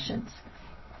confessions.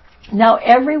 Now,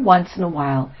 every once in a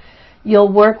while,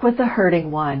 you'll work with a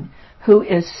hurting one who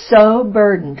is so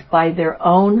burdened by their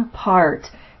own part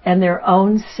and their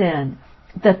own sin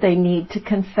that they need to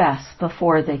confess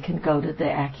before they can go to the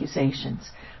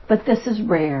accusations. But this is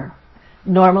rare.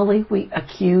 Normally, we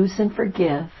accuse and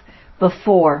forgive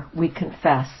before we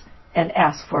confess and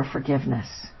ask for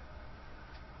forgiveness.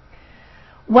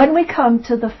 When we come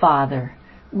to the Father,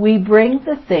 we bring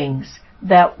the things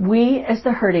that we as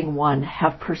the hurting one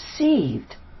have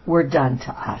perceived were done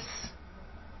to us.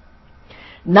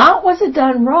 Not was it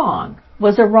done wrong,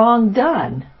 was a wrong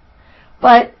done,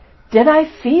 but did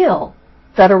I feel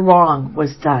that a wrong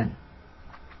was done?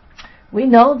 We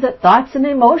know that thoughts and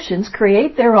emotions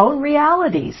create their own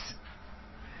realities.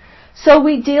 So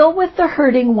we deal with the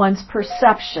hurting one's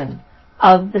perception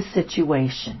of the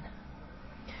situation.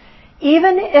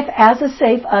 Even if as a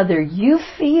safe other you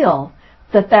feel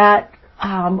that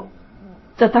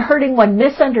the hurting one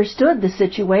misunderstood the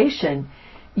situation,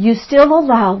 you still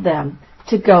allow them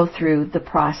to go through the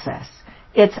process.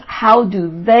 It's how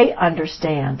do they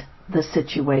understand the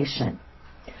situation.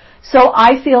 So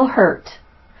I feel hurt,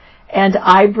 and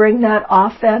I bring that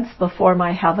offense before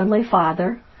my Heavenly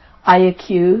Father. I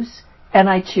accuse, and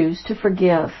I choose to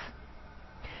forgive.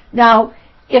 Now,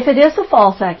 if it is a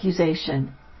false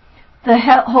accusation, the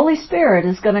Holy Spirit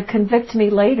is going to convict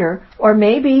me later, or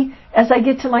maybe as I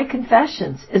get to my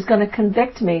confessions, is going to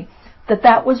convict me that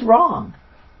that was wrong.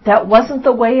 That wasn't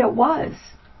the way it was.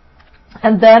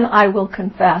 And then I will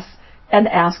confess and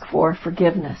ask for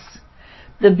forgiveness.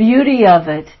 The beauty of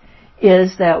it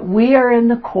is that we are in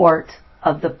the court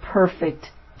of the perfect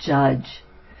judge.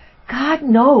 God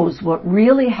knows what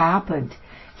really happened.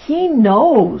 He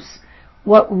knows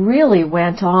what really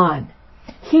went on.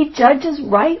 He judges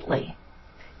rightly,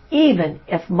 even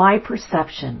if my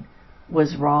perception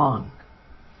was wrong.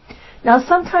 Now,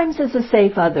 sometimes as a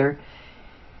safe other,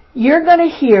 you're going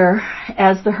to hear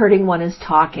as the hurting one is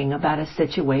talking about a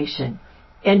situation,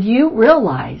 and you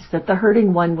realize that the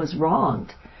hurting one was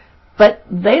wronged, but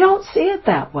they don't see it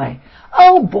that way.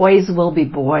 Oh, boys will be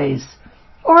boys.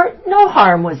 Or no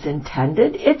harm was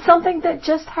intended. It's something that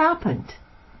just happened.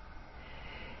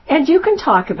 And you can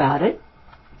talk about it.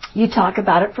 You talk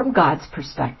about it from God's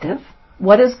perspective.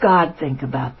 What does God think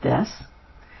about this?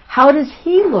 How does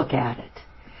He look at it?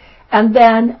 And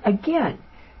then, again,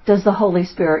 does the Holy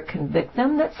Spirit convict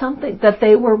them that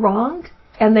they were wronged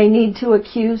and they need to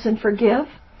accuse and forgive?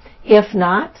 If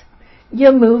not,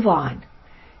 you move on.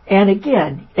 And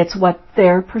again, it's what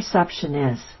their perception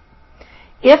is.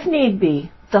 If need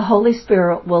be, the Holy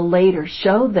Spirit will later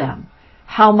show them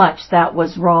how much that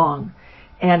was wrong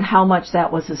and how much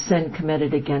that was a sin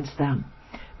committed against them.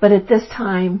 But at this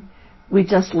time, we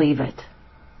just leave it.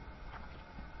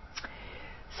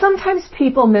 Sometimes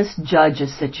people misjudge a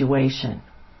situation.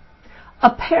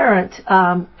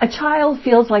 A child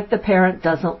feels like the parent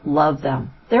doesn't love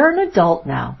them. They're an adult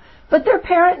now, but their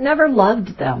parent never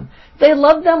loved them. They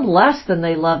loved them less than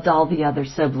they loved all the other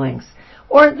siblings,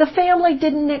 or the family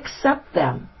didn't accept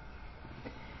them.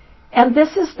 And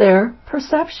this is their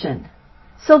perception.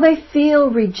 So they feel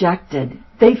rejected.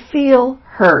 They feel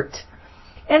hurt.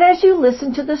 And as you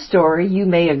listen to the story, you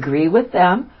may agree with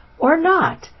them or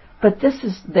not, but this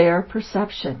is their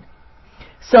perception.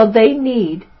 So they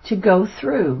need to go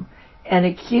through and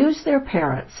accuse their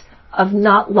parents of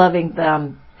not loving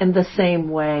them in the same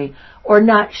way or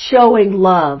not showing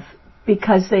love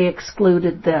because they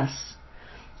excluded this,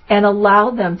 and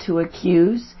allow them to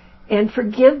accuse and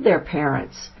forgive their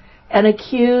parents and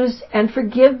accuse and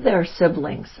forgive their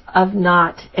siblings of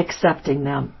not accepting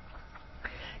them.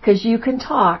 Because you can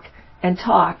talk and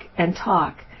talk and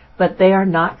talk, but they are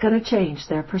not going to change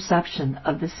their perception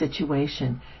of the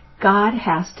situation. God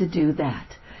has to do that.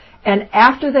 And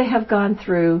after they have gone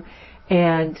through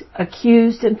and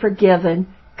accused and forgiven,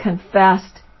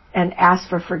 confessed and asked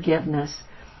for forgiveness,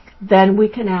 then we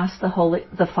can ask the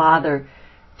Father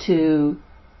to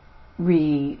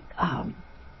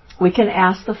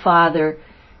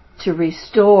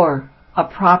restore a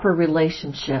proper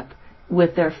relationship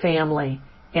with their family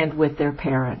and with their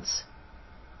parents.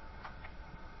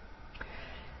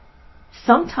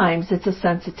 Sometimes it's a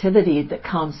sensitivity that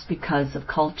comes because of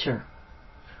culture.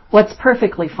 What's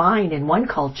perfectly fine in one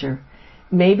culture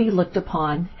may be looked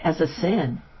upon as a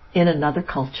sin in another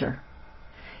culture.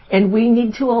 And we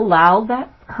need to allow that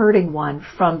hurting one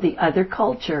from the other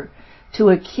culture to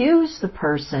accuse the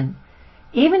person,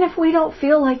 even if we don't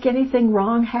feel like anything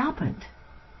wrong happened.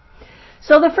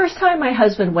 So the first time my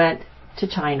husband went to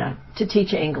China to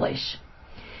teach English,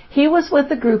 he was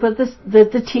with a group of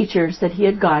the teachers that he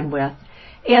had gone with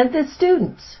and the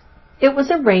students. It was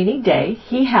a rainy day.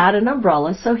 He had an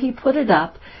umbrella, so he put it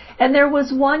up, and there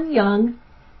was one young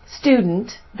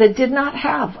student that did not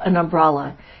have an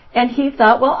umbrella, and he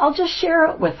thought, well, I'll just share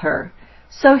it with her.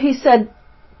 So he said,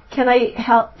 can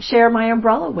I share my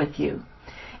umbrella with you?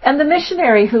 And the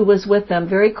missionary who was with them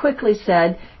very quickly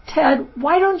said, Ted,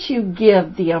 why don't you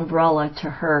give the umbrella to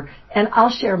her and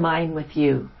I'll share mine with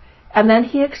you? And then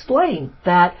he explained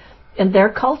that in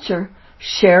their culture,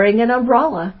 sharing an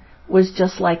umbrella was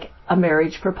just like a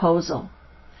marriage proposal.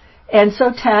 And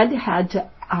so Ted had to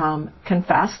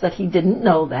confess that he didn't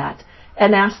know that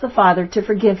and ask the Father to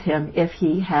forgive him if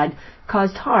he had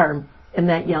caused harm in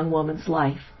that young woman's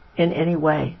life in any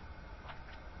way.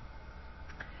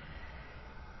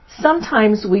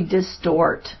 Sometimes we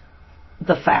distort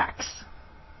the facts.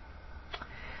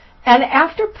 And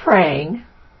after praying,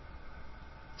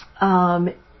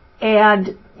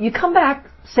 and you come back,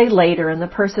 say later, and the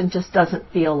person just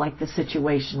doesn't feel like the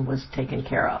situation was taken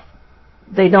care of.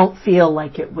 They don't feel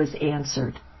like it was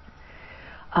answered.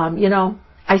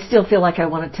 I still feel like I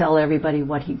want to tell everybody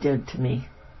what he did to me.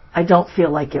 I don't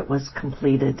feel like it was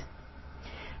completed.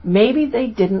 Maybe they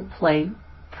didn't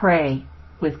pray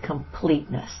with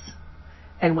completeness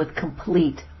and with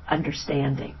complete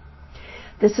understanding.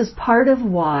 This is part of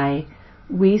why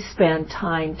we spend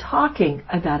time talking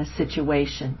about a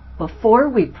situation before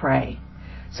we pray,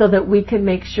 so that we can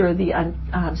make sure the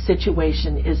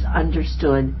situation is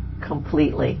understood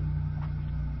completely.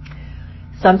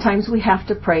 Sometimes we have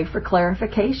to pray for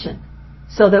clarification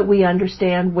so that we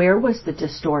understand where was the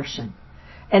distortion.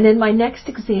 And in my next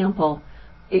example,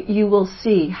 you will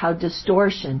see how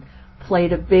distortion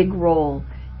played a big role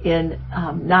in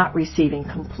not receiving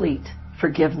complete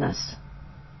forgiveness.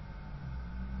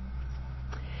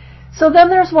 So then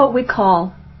there's what we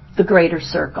call the greater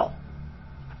circle.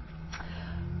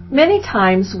 Many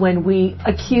times when we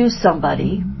accuse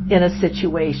somebody in a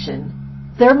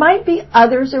situation, there might be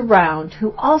others around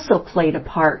who also played a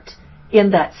part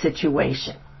in that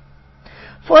situation.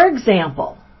 For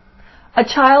example, a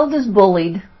child is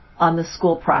bullied on the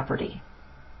school property.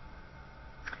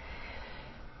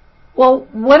 Well,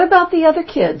 what about the other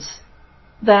kids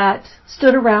that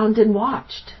stood around and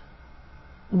watched?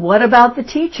 What about the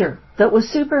teacher that was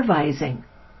supervising?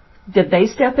 Did they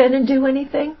step in and do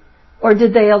anything? Or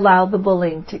did they allow the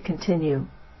bullying to continue?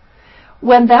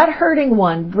 When that hurting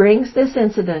one brings this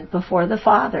incident before the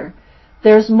Father,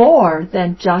 there's more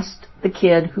than just the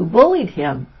kid who bullied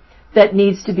him that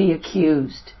needs to be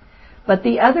accused, but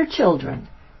the other children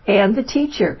and the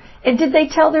teacher. And did they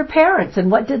tell their parents? And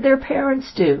what did their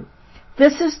parents do?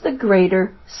 This is the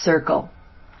greater circle.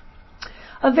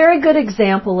 A very good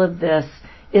example of this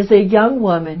is a young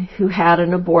woman who had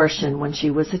an abortion when she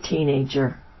was a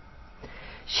teenager.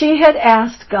 She had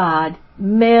asked God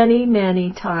many,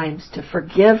 many times to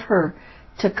forgive her,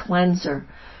 to cleanse her.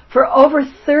 For over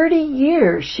 30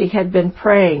 years she had been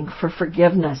praying for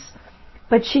forgiveness,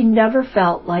 but she never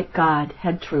felt like God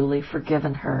had truly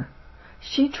forgiven her.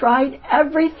 She tried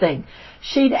everything.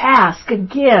 She'd ask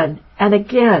again and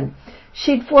again.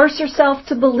 She'd force herself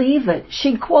to believe it.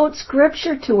 She'd quote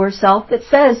scripture to herself that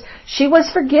says she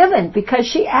was forgiven because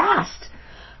she asked,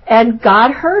 and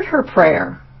God heard her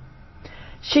prayer.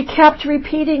 She kept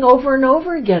repeating over and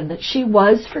over again that she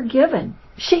was forgiven.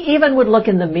 She even would look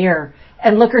in the mirror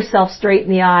and look herself straight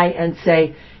in the eye and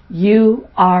say, "You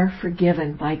are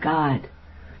forgiven by God."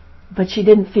 But she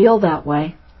didn't feel that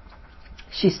way.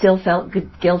 She still felt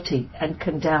guilty and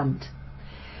condemned.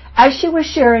 As she was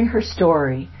sharing her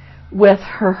story with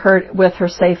her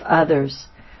safe others,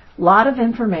 a lot of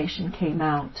information came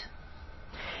out.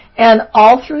 And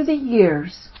all through the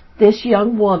years, this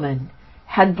young woman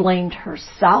had blamed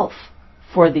herself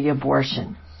for the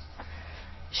abortion.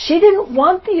 She didn't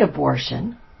want the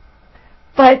abortion,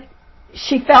 but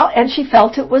she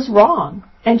felt it was wrong,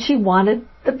 and she wanted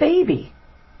the baby.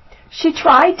 She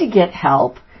tried to get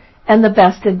help and the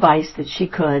best advice that she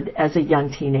could as a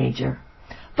young teenager.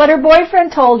 But her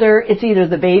boyfriend told her, it's either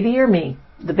the baby or me.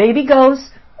 The baby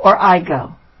goes or I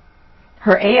go.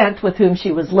 Her aunt, with whom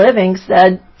she was living,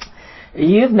 said,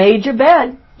 "You've made your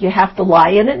bed. You have to lie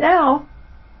in it now."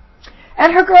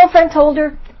 And her girlfriend told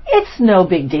her, "It's no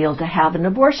big deal to have an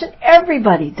abortion.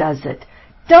 Everybody does it.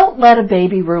 Don't let a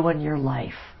baby ruin your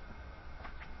life."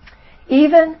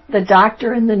 Even the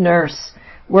doctor and the nurse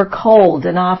were cold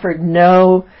and offered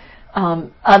no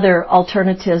other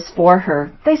alternatives for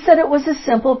her. They said it was a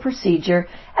simple procedure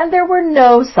and there were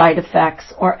no side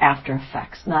effects or after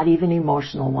effects, not even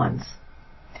emotional ones.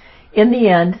 In the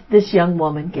end, this young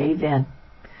woman gave in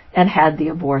and had the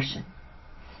abortion.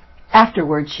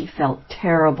 Afterwards, she felt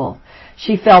terrible.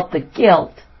 She felt the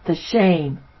guilt, the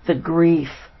shame, the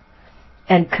grief,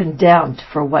 and condemned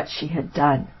for what she had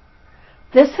done.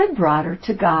 This had brought her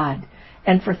to God,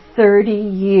 and for 30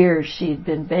 years she had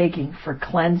been begging for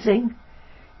cleansing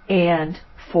and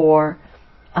for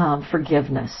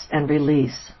forgiveness and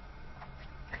release.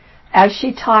 As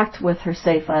she talked with her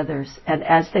safe others and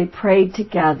as they prayed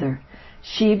together,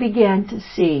 she began to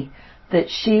see that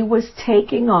she was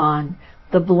taking on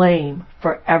the blame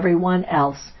for everyone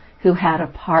else who had a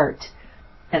part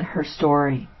in her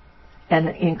story, and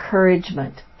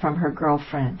encouragement from her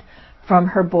girlfriend, from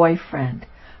her boyfriend,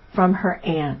 from her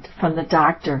aunt, from the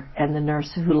doctor and the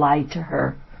nurse who lied to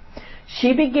her.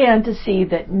 She began to see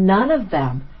that none of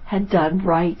them had done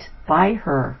right by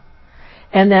her,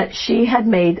 and that she had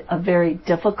made a very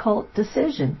difficult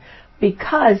decision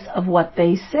because of what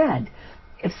they said.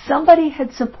 If somebody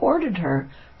had supported her,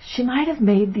 she might have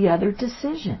made the other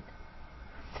decision.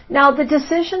 Now, the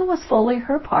decision was fully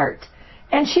her part,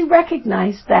 and she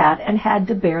recognized that and had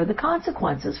to bear the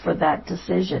consequences for that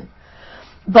decision.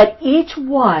 But each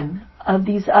one of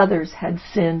these others had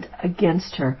sinned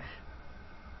against her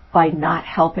by not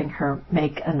helping her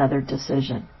make another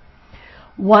decision.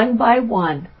 One by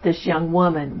one, this young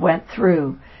woman went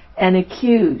through and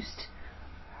accused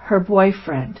her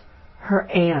boyfriend, her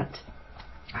aunt,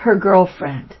 her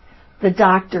girlfriend, the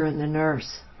doctor and the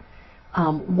nurse,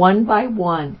 one by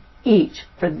one, each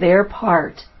for their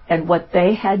part and what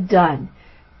they had done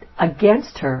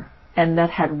against her and that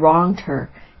had wronged her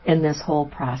in this whole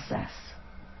process.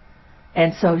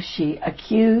 And so she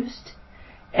accused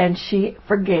and she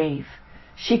forgave.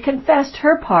 She confessed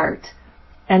her part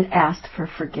and asked for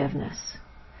forgiveness.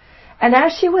 And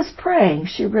as she was praying,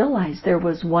 she realized there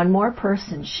was one more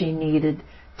person she needed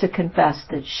to confess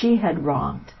that she had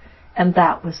wronged, and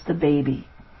that was the baby.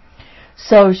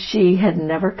 So she had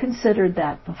never considered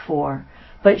that before,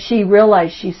 but she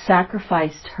realized she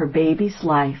sacrificed her baby's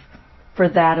life for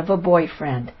that of a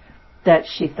boyfriend that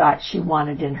she thought she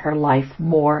wanted in her life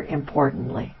more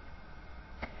importantly.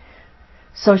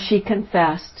 So she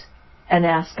confessed and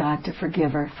asked God to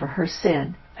forgive her for her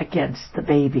sin against the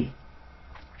baby.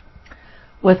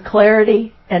 With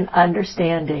clarity and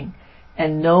understanding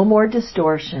and no more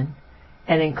distortion,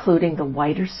 and including the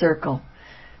wider circle,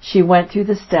 she went through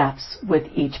the steps with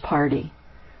each party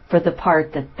for the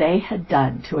part that they had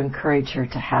done to encourage her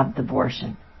to have the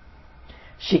abortion.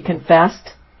 She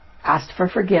confessed, asked for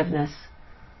forgiveness,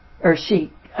 or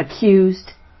she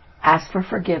accused, asked for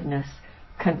forgiveness,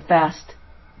 confessed.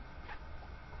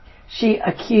 She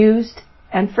accused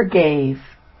and forgave,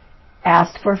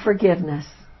 asked for forgiveness.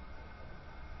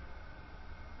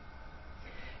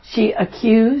 She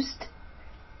accused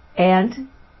and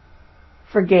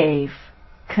forgave,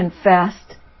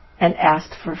 confessed and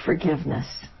asked for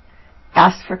forgiveness,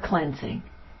 asked for cleansing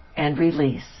and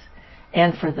release.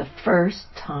 And for the first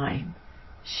time,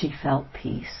 she felt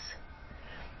peace.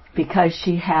 Because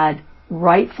she had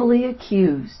rightfully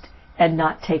accused and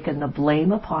not taken the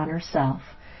blame upon herself,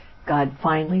 God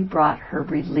finally brought her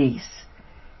release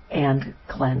and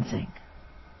cleansing.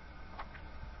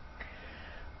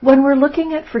 When we're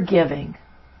looking at forgiving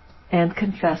and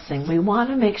confessing, we want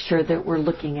to make sure that we're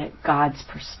looking at God's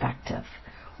perspective.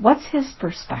 What's His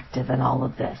perspective in all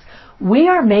of this? We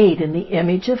are made in the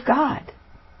image of God.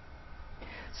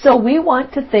 So we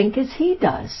want to think as He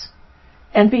does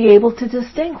and be able to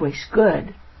distinguish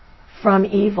good from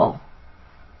evil.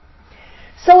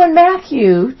 So in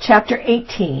Matthew chapter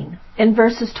 18, in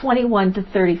verses 21 to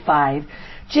 35,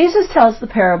 Jesus tells the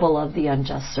parable of the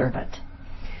unjust servant.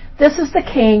 This is the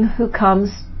king who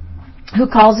calls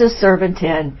his servant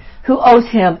in, who owes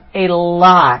him a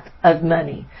lot of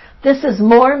money. This is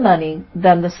more money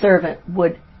than the servant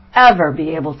would ever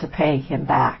be able to pay him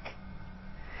back.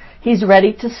 He's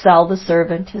ready to sell the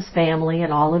servant, his family,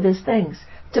 and all of his things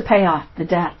to pay off the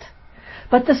debt.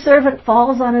 But the servant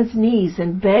falls on his knees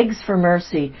and begs for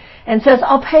mercy and says,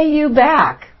 "I'll pay you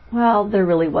back." Well, there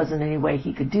really wasn't any way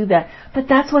he could do that, but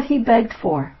that's what he begged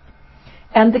for.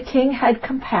 And the king had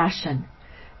compassion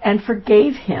and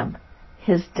forgave him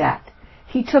his debt.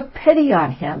 He took pity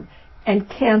on him and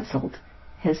canceled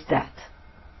his debt.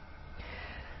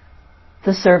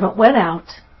 The servant went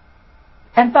out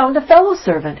and found a fellow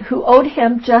servant who owed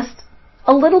him just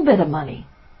a little bit of money.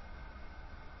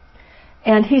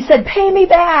 And he said, "Pay me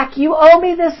back. You owe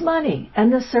me this money."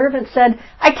 And the servant said,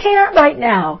 "I can't right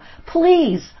now.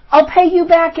 Please, I'll pay you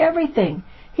back everything."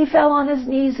 He fell on his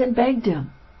knees and begged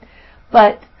him.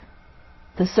 But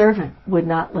the servant would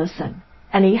not listen,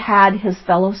 and he had his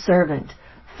fellow servant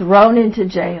thrown into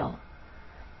jail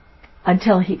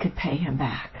until he could pay him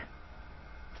back.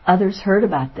 Others heard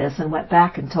about this and went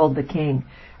back and told the king.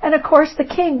 And of course the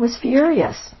king was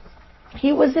furious.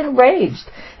 He was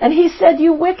enraged, and he said,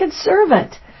 "You wicked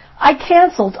servant, I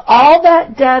canceled all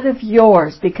that debt of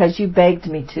yours because you begged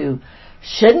me to.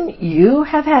 Shouldn't you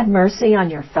have had mercy on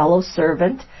your fellow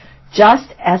servant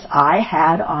just as I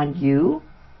had on you?"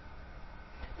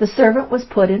 The servant was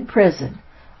put in prison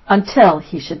until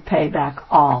he should pay back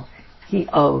all he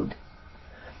owed.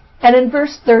 And in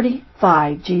verse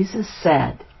 35, Jesus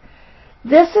said,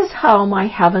 "This is how my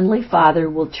heavenly Father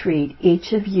will treat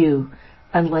each of you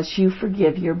unless you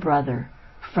forgive your brother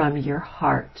from your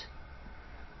heart."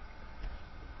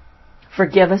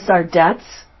 Forgive us our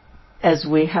debts as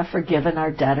we have forgiven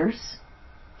our debtors,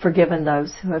 forgiven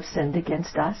those who have sinned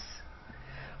against us.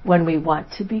 When we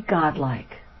want to be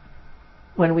godlike,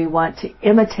 when we want to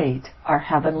imitate our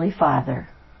Heavenly Father,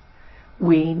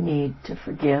 we need to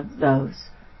forgive those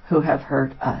who have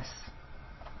hurt us.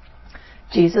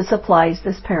 Jesus applies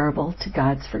this parable to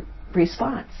God's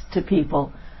response to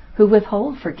people who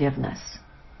withhold forgiveness.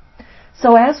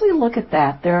 So as we look at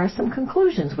that, there are some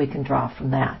conclusions we can draw from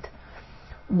that.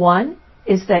 One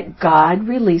is that God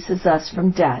releases us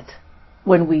from debt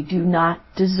when we do not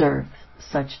deserve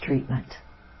such treatment.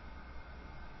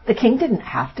 The king didn't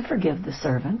have to forgive the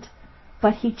servant,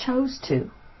 but he chose to.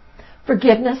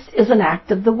 Forgiveness is an act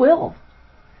of the will.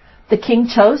 The king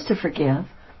chose to forgive.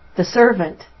 The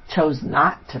servant chose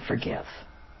not to forgive.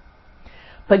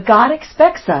 But God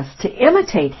expects us to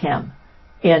imitate Him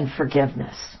in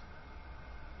forgiveness.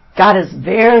 God is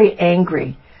very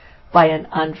angry by an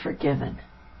unforgiving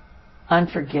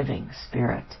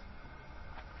spirit.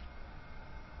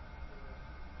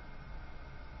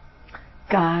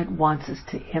 God wants us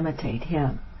to imitate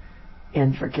Him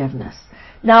in forgiveness.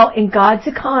 Now, in God's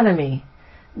economy,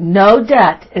 no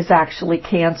debt is actually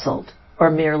canceled or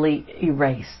merely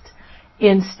erased.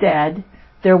 Instead,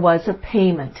 there was a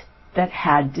payment that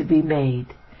had to be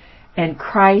made, and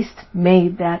Christ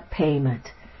made that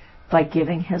payment by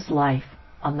giving His life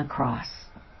on the cross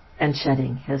and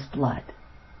shedding His blood.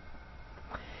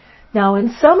 Now, in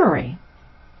summary,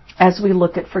 as we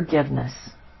look at forgiveness,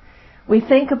 we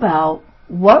think about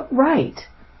what right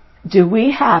do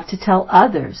we have to tell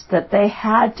others that they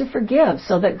had to forgive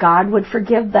so that God would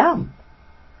forgive them?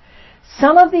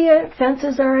 Some of the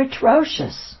offenses are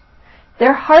atrocious.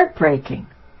 They're heartbreaking.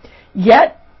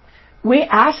 Yet, we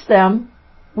ask the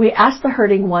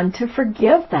hurting one to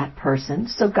forgive that person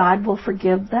so God will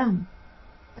forgive them.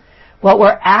 What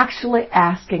we're actually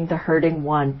asking the hurting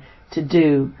one to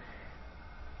do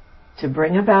to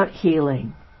bring about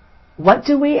healing, what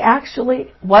are we actually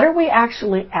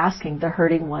asking the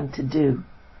hurting one to do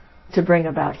to bring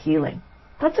about healing?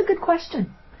 That's a good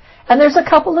question. And there's a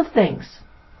couple of things.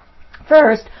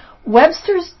 First,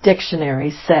 Webster's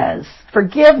dictionary says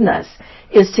forgiveness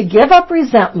is to give up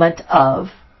resentment of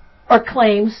or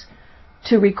claims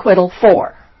to requital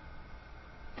for,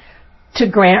 to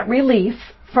grant relief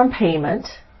from payment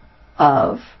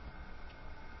of,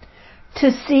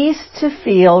 to cease to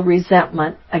feel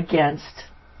resentment against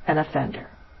an offender.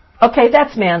 Okay,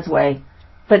 that's man's way,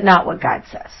 but not what God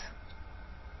says.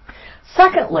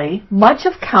 Secondly, much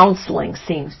of counseling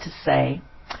seems to say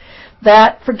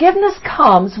that forgiveness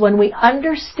comes when we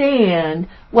understand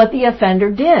what the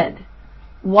offender did,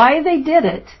 why they did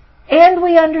it, and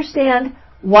we understand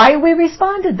why we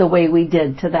responded the way we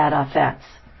did to that offense.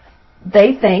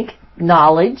 They think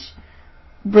knowledge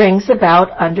brings about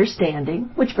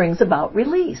understanding, which brings about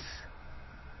release.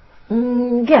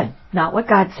 Again, not what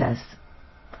God says.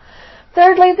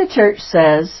 Thirdly, the church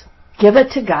says, give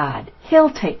it to God.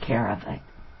 He'll take care of it.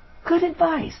 Good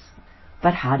advice.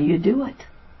 But how do you do it?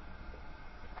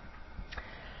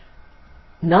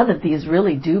 None of these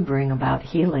really do bring about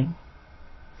healing.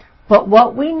 But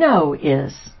what we know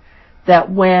is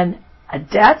that when a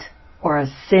debt or a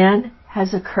sin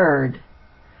has occurred,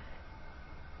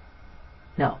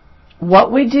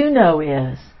 what we do know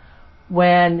is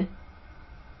when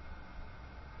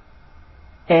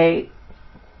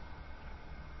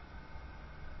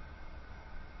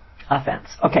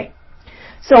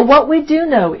So what we do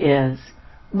know is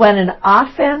when an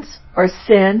offense or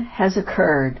sin has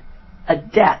occurred, a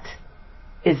debt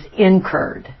is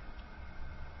incurred.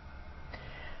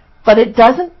 But it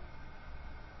doesn't,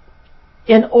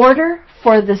 in order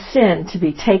for the sin to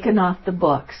be taken off the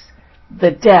books,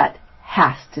 the debt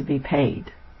has to be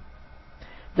paid.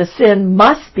 The sin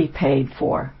must be paid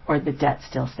for, or the debt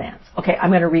still stands. Okay,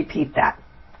 I'm going to repeat that.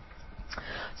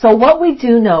 So what we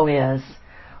do know is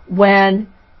when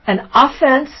an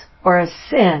offense or a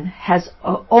sin has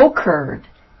occurred,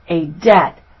 a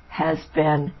debt has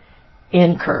been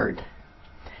incurred.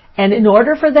 And in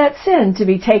order for that sin to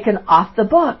be taken off the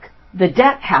book, the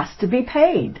debt has to be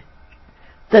paid.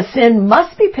 The sin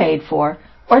must be paid for,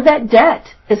 or that debt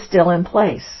is still in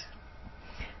place.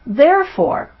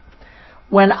 Therefore,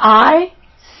 when I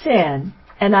sin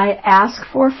and I ask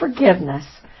for forgiveness,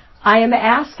 I am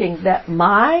asking that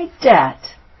my debt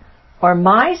or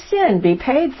my sin be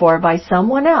paid for by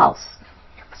someone else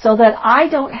so that I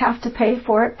don't have to pay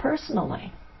for it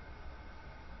personally.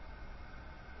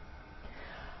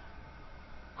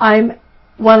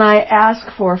 When I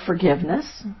ask for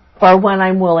forgiveness, or when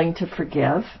I'm willing to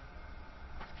forgive.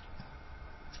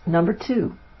 Number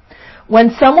 2,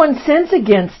 when someone sins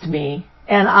against me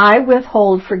and I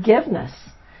withhold forgiveness,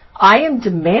 I am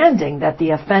demanding that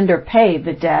the offender pay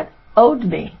the debt owed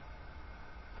me.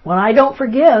 When I don't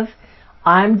forgive,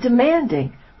 I'm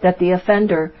demanding that the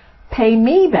offender pay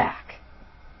me back.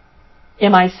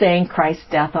 Am I saying Christ's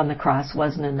death on the cross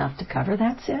wasn't enough to cover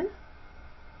that sin?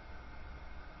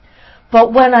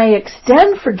 But when I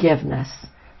extend forgiveness,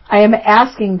 I am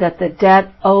asking that the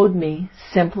debt owed me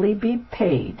simply be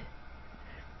paid,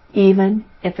 even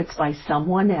if it's by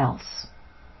someone else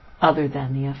other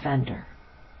than the offender.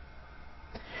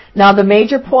 Now, the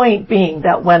major point being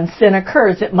that when sin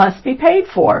occurs, it must be paid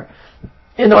for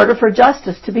in order for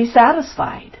justice to be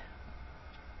satisfied.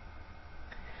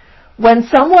 When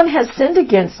someone has sinned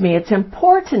against me, it's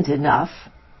important enough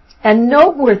and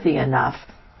noteworthy enough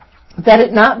that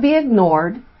it not be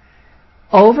ignored,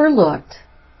 overlooked,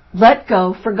 let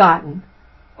go, forgotten,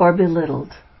 or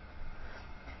belittled.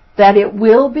 That it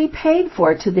will be paid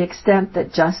for to the extent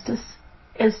that justice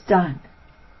is done.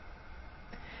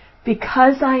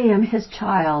 Because I am His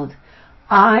child,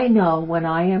 I know when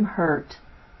I am hurt,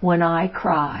 when I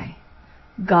cry,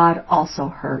 God also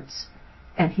hurts,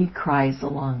 and He cries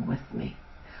along with me.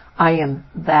 I am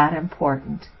that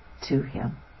important to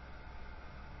Him.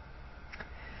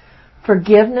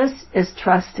 Forgiveness is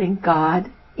trusting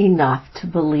God enough to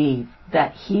believe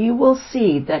that He will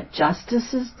see that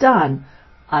justice is done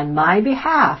on my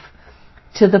behalf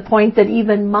to the point that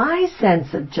even my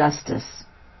sense of justice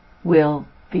will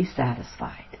be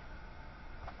satisfied.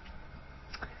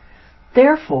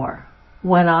 Therefore,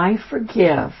 when I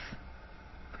forgive,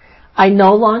 I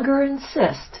no longer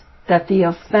insist that the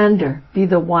offender be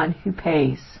the one who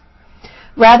pays.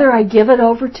 Rather, I give it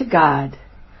over to God,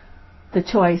 the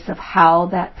choice of how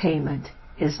that payment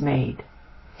is made,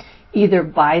 either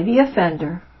by the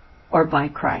offender or by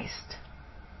Christ.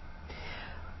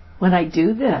 When I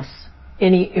do this,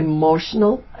 any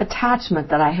emotional attachment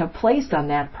that I have placed on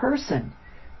that person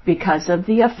because of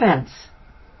the offense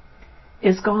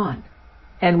is gone.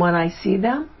 And when I see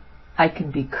them, I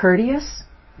can be courteous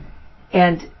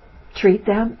and treat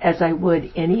them as I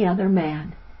would any other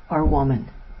man or woman.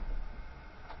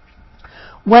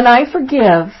 When I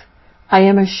forgive, I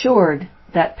am assured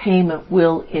that payment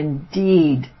will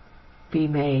indeed be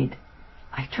made.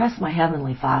 I trust my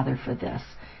Heavenly Father for this,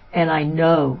 and I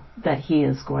know that He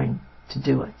is going to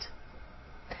do it.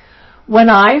 When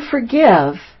I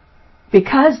forgive,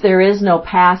 because there is no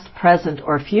past, present,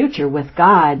 or future with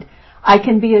God, I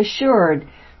can be assured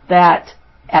that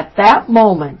at that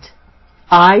moment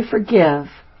I forgive,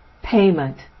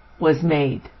 payment was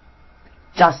made.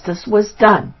 Justice was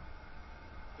done.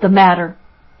 The matter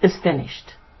is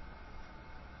finished.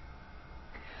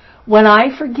 When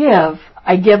I forgive,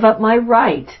 I give up my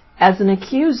right as an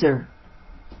accuser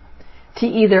to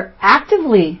either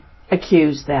actively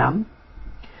accuse them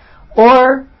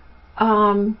or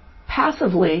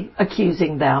passively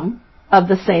accusing them of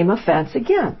the same offense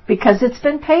again, because it's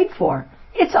been paid for.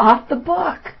 It's off the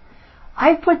book.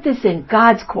 I put this in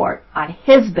God's court on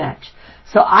His bench,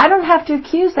 so I don't have to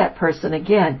accuse that person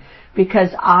again, because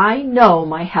I know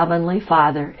my Heavenly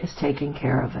Father is taking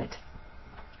care of it.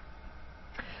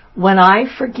 When I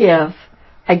forgive,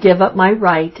 I give up my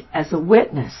right as a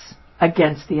witness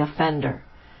against the offender,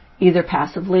 either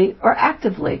passively or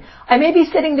actively. I may be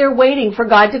sitting there waiting for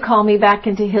God to call me back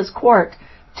into His court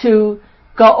to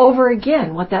go over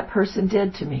again what that person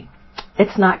did to me.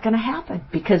 It's not going to happen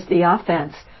because the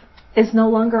offense is no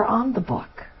longer on the book.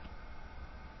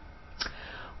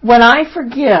 When I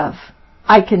forgive,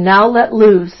 I can now let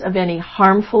loose of any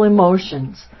harmful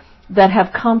emotions that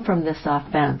have come from this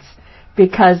offense,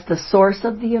 because the source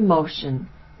of the emotion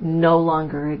no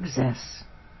longer exists.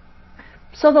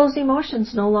 So those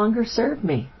emotions no longer serve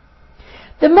me.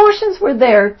 The emotions were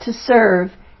there to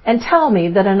serve and tell me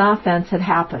that an offense had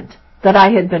happened, that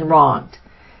I had been wronged.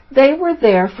 They were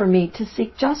there for me to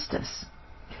seek justice.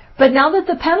 But now that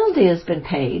the penalty has been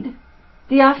paid,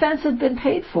 the offense has been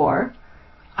paid for,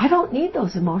 I don't need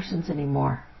those emotions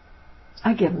anymore.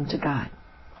 I give them to God.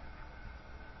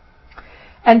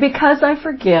 And because I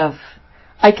forgive,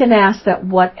 I can ask that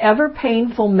whatever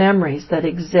painful memories that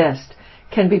exist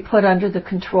can be put under the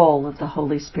control of the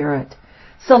Holy Spirit,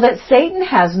 so that Satan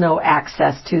has no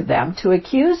access to them to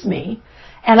accuse me,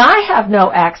 and I have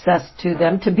no access to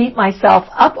them to beat myself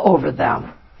up over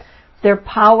them. Their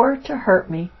power to hurt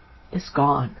me is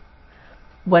gone.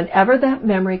 Whenever that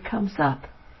memory comes up,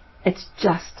 it's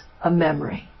just a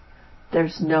memory.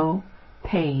 There's no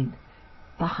pain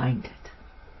behind it.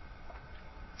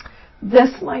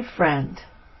 This, my friend,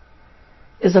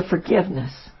 is a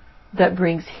forgiveness that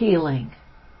brings healing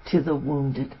to the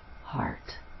wounded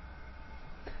heart.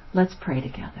 Let's pray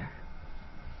together.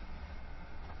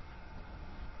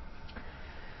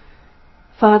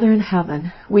 Father in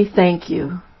heaven, we thank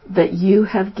you that you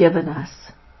have given us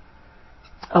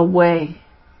a way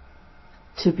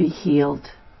to be healed.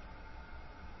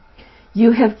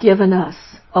 You have given us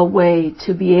a way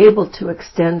to be able to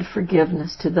extend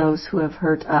forgiveness to those who have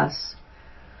hurt us.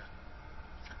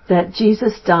 That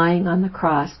Jesus dying on the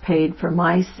cross paid for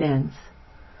my sins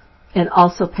and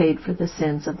also paid for the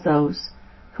sins of those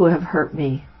who have hurt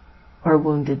me or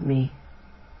wounded me.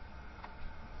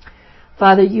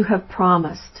 Father, you have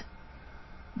promised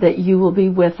that you will be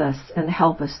with us and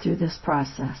help us through this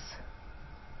process.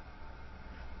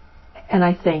 And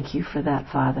I thank you for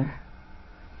that, Father.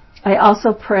 I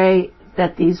also pray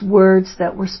that these words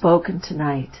that were spoken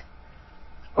tonight,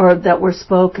 or that were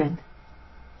spoken,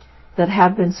 that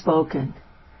have been spoken,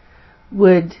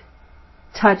 would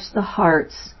touch the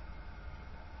hearts,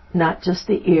 not just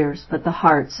the ears, but the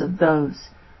hearts of those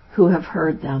who have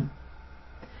heard them.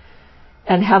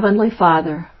 And Heavenly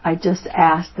Father, I just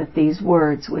ask that these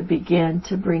words would begin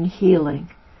to bring healing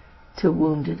to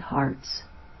wounded hearts.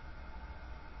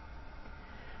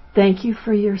 Thank you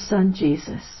for your Son,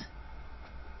 Jesus,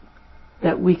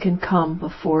 that we can come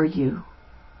before you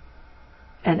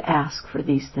and ask for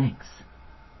these things.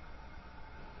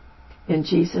 In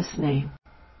Jesus' name.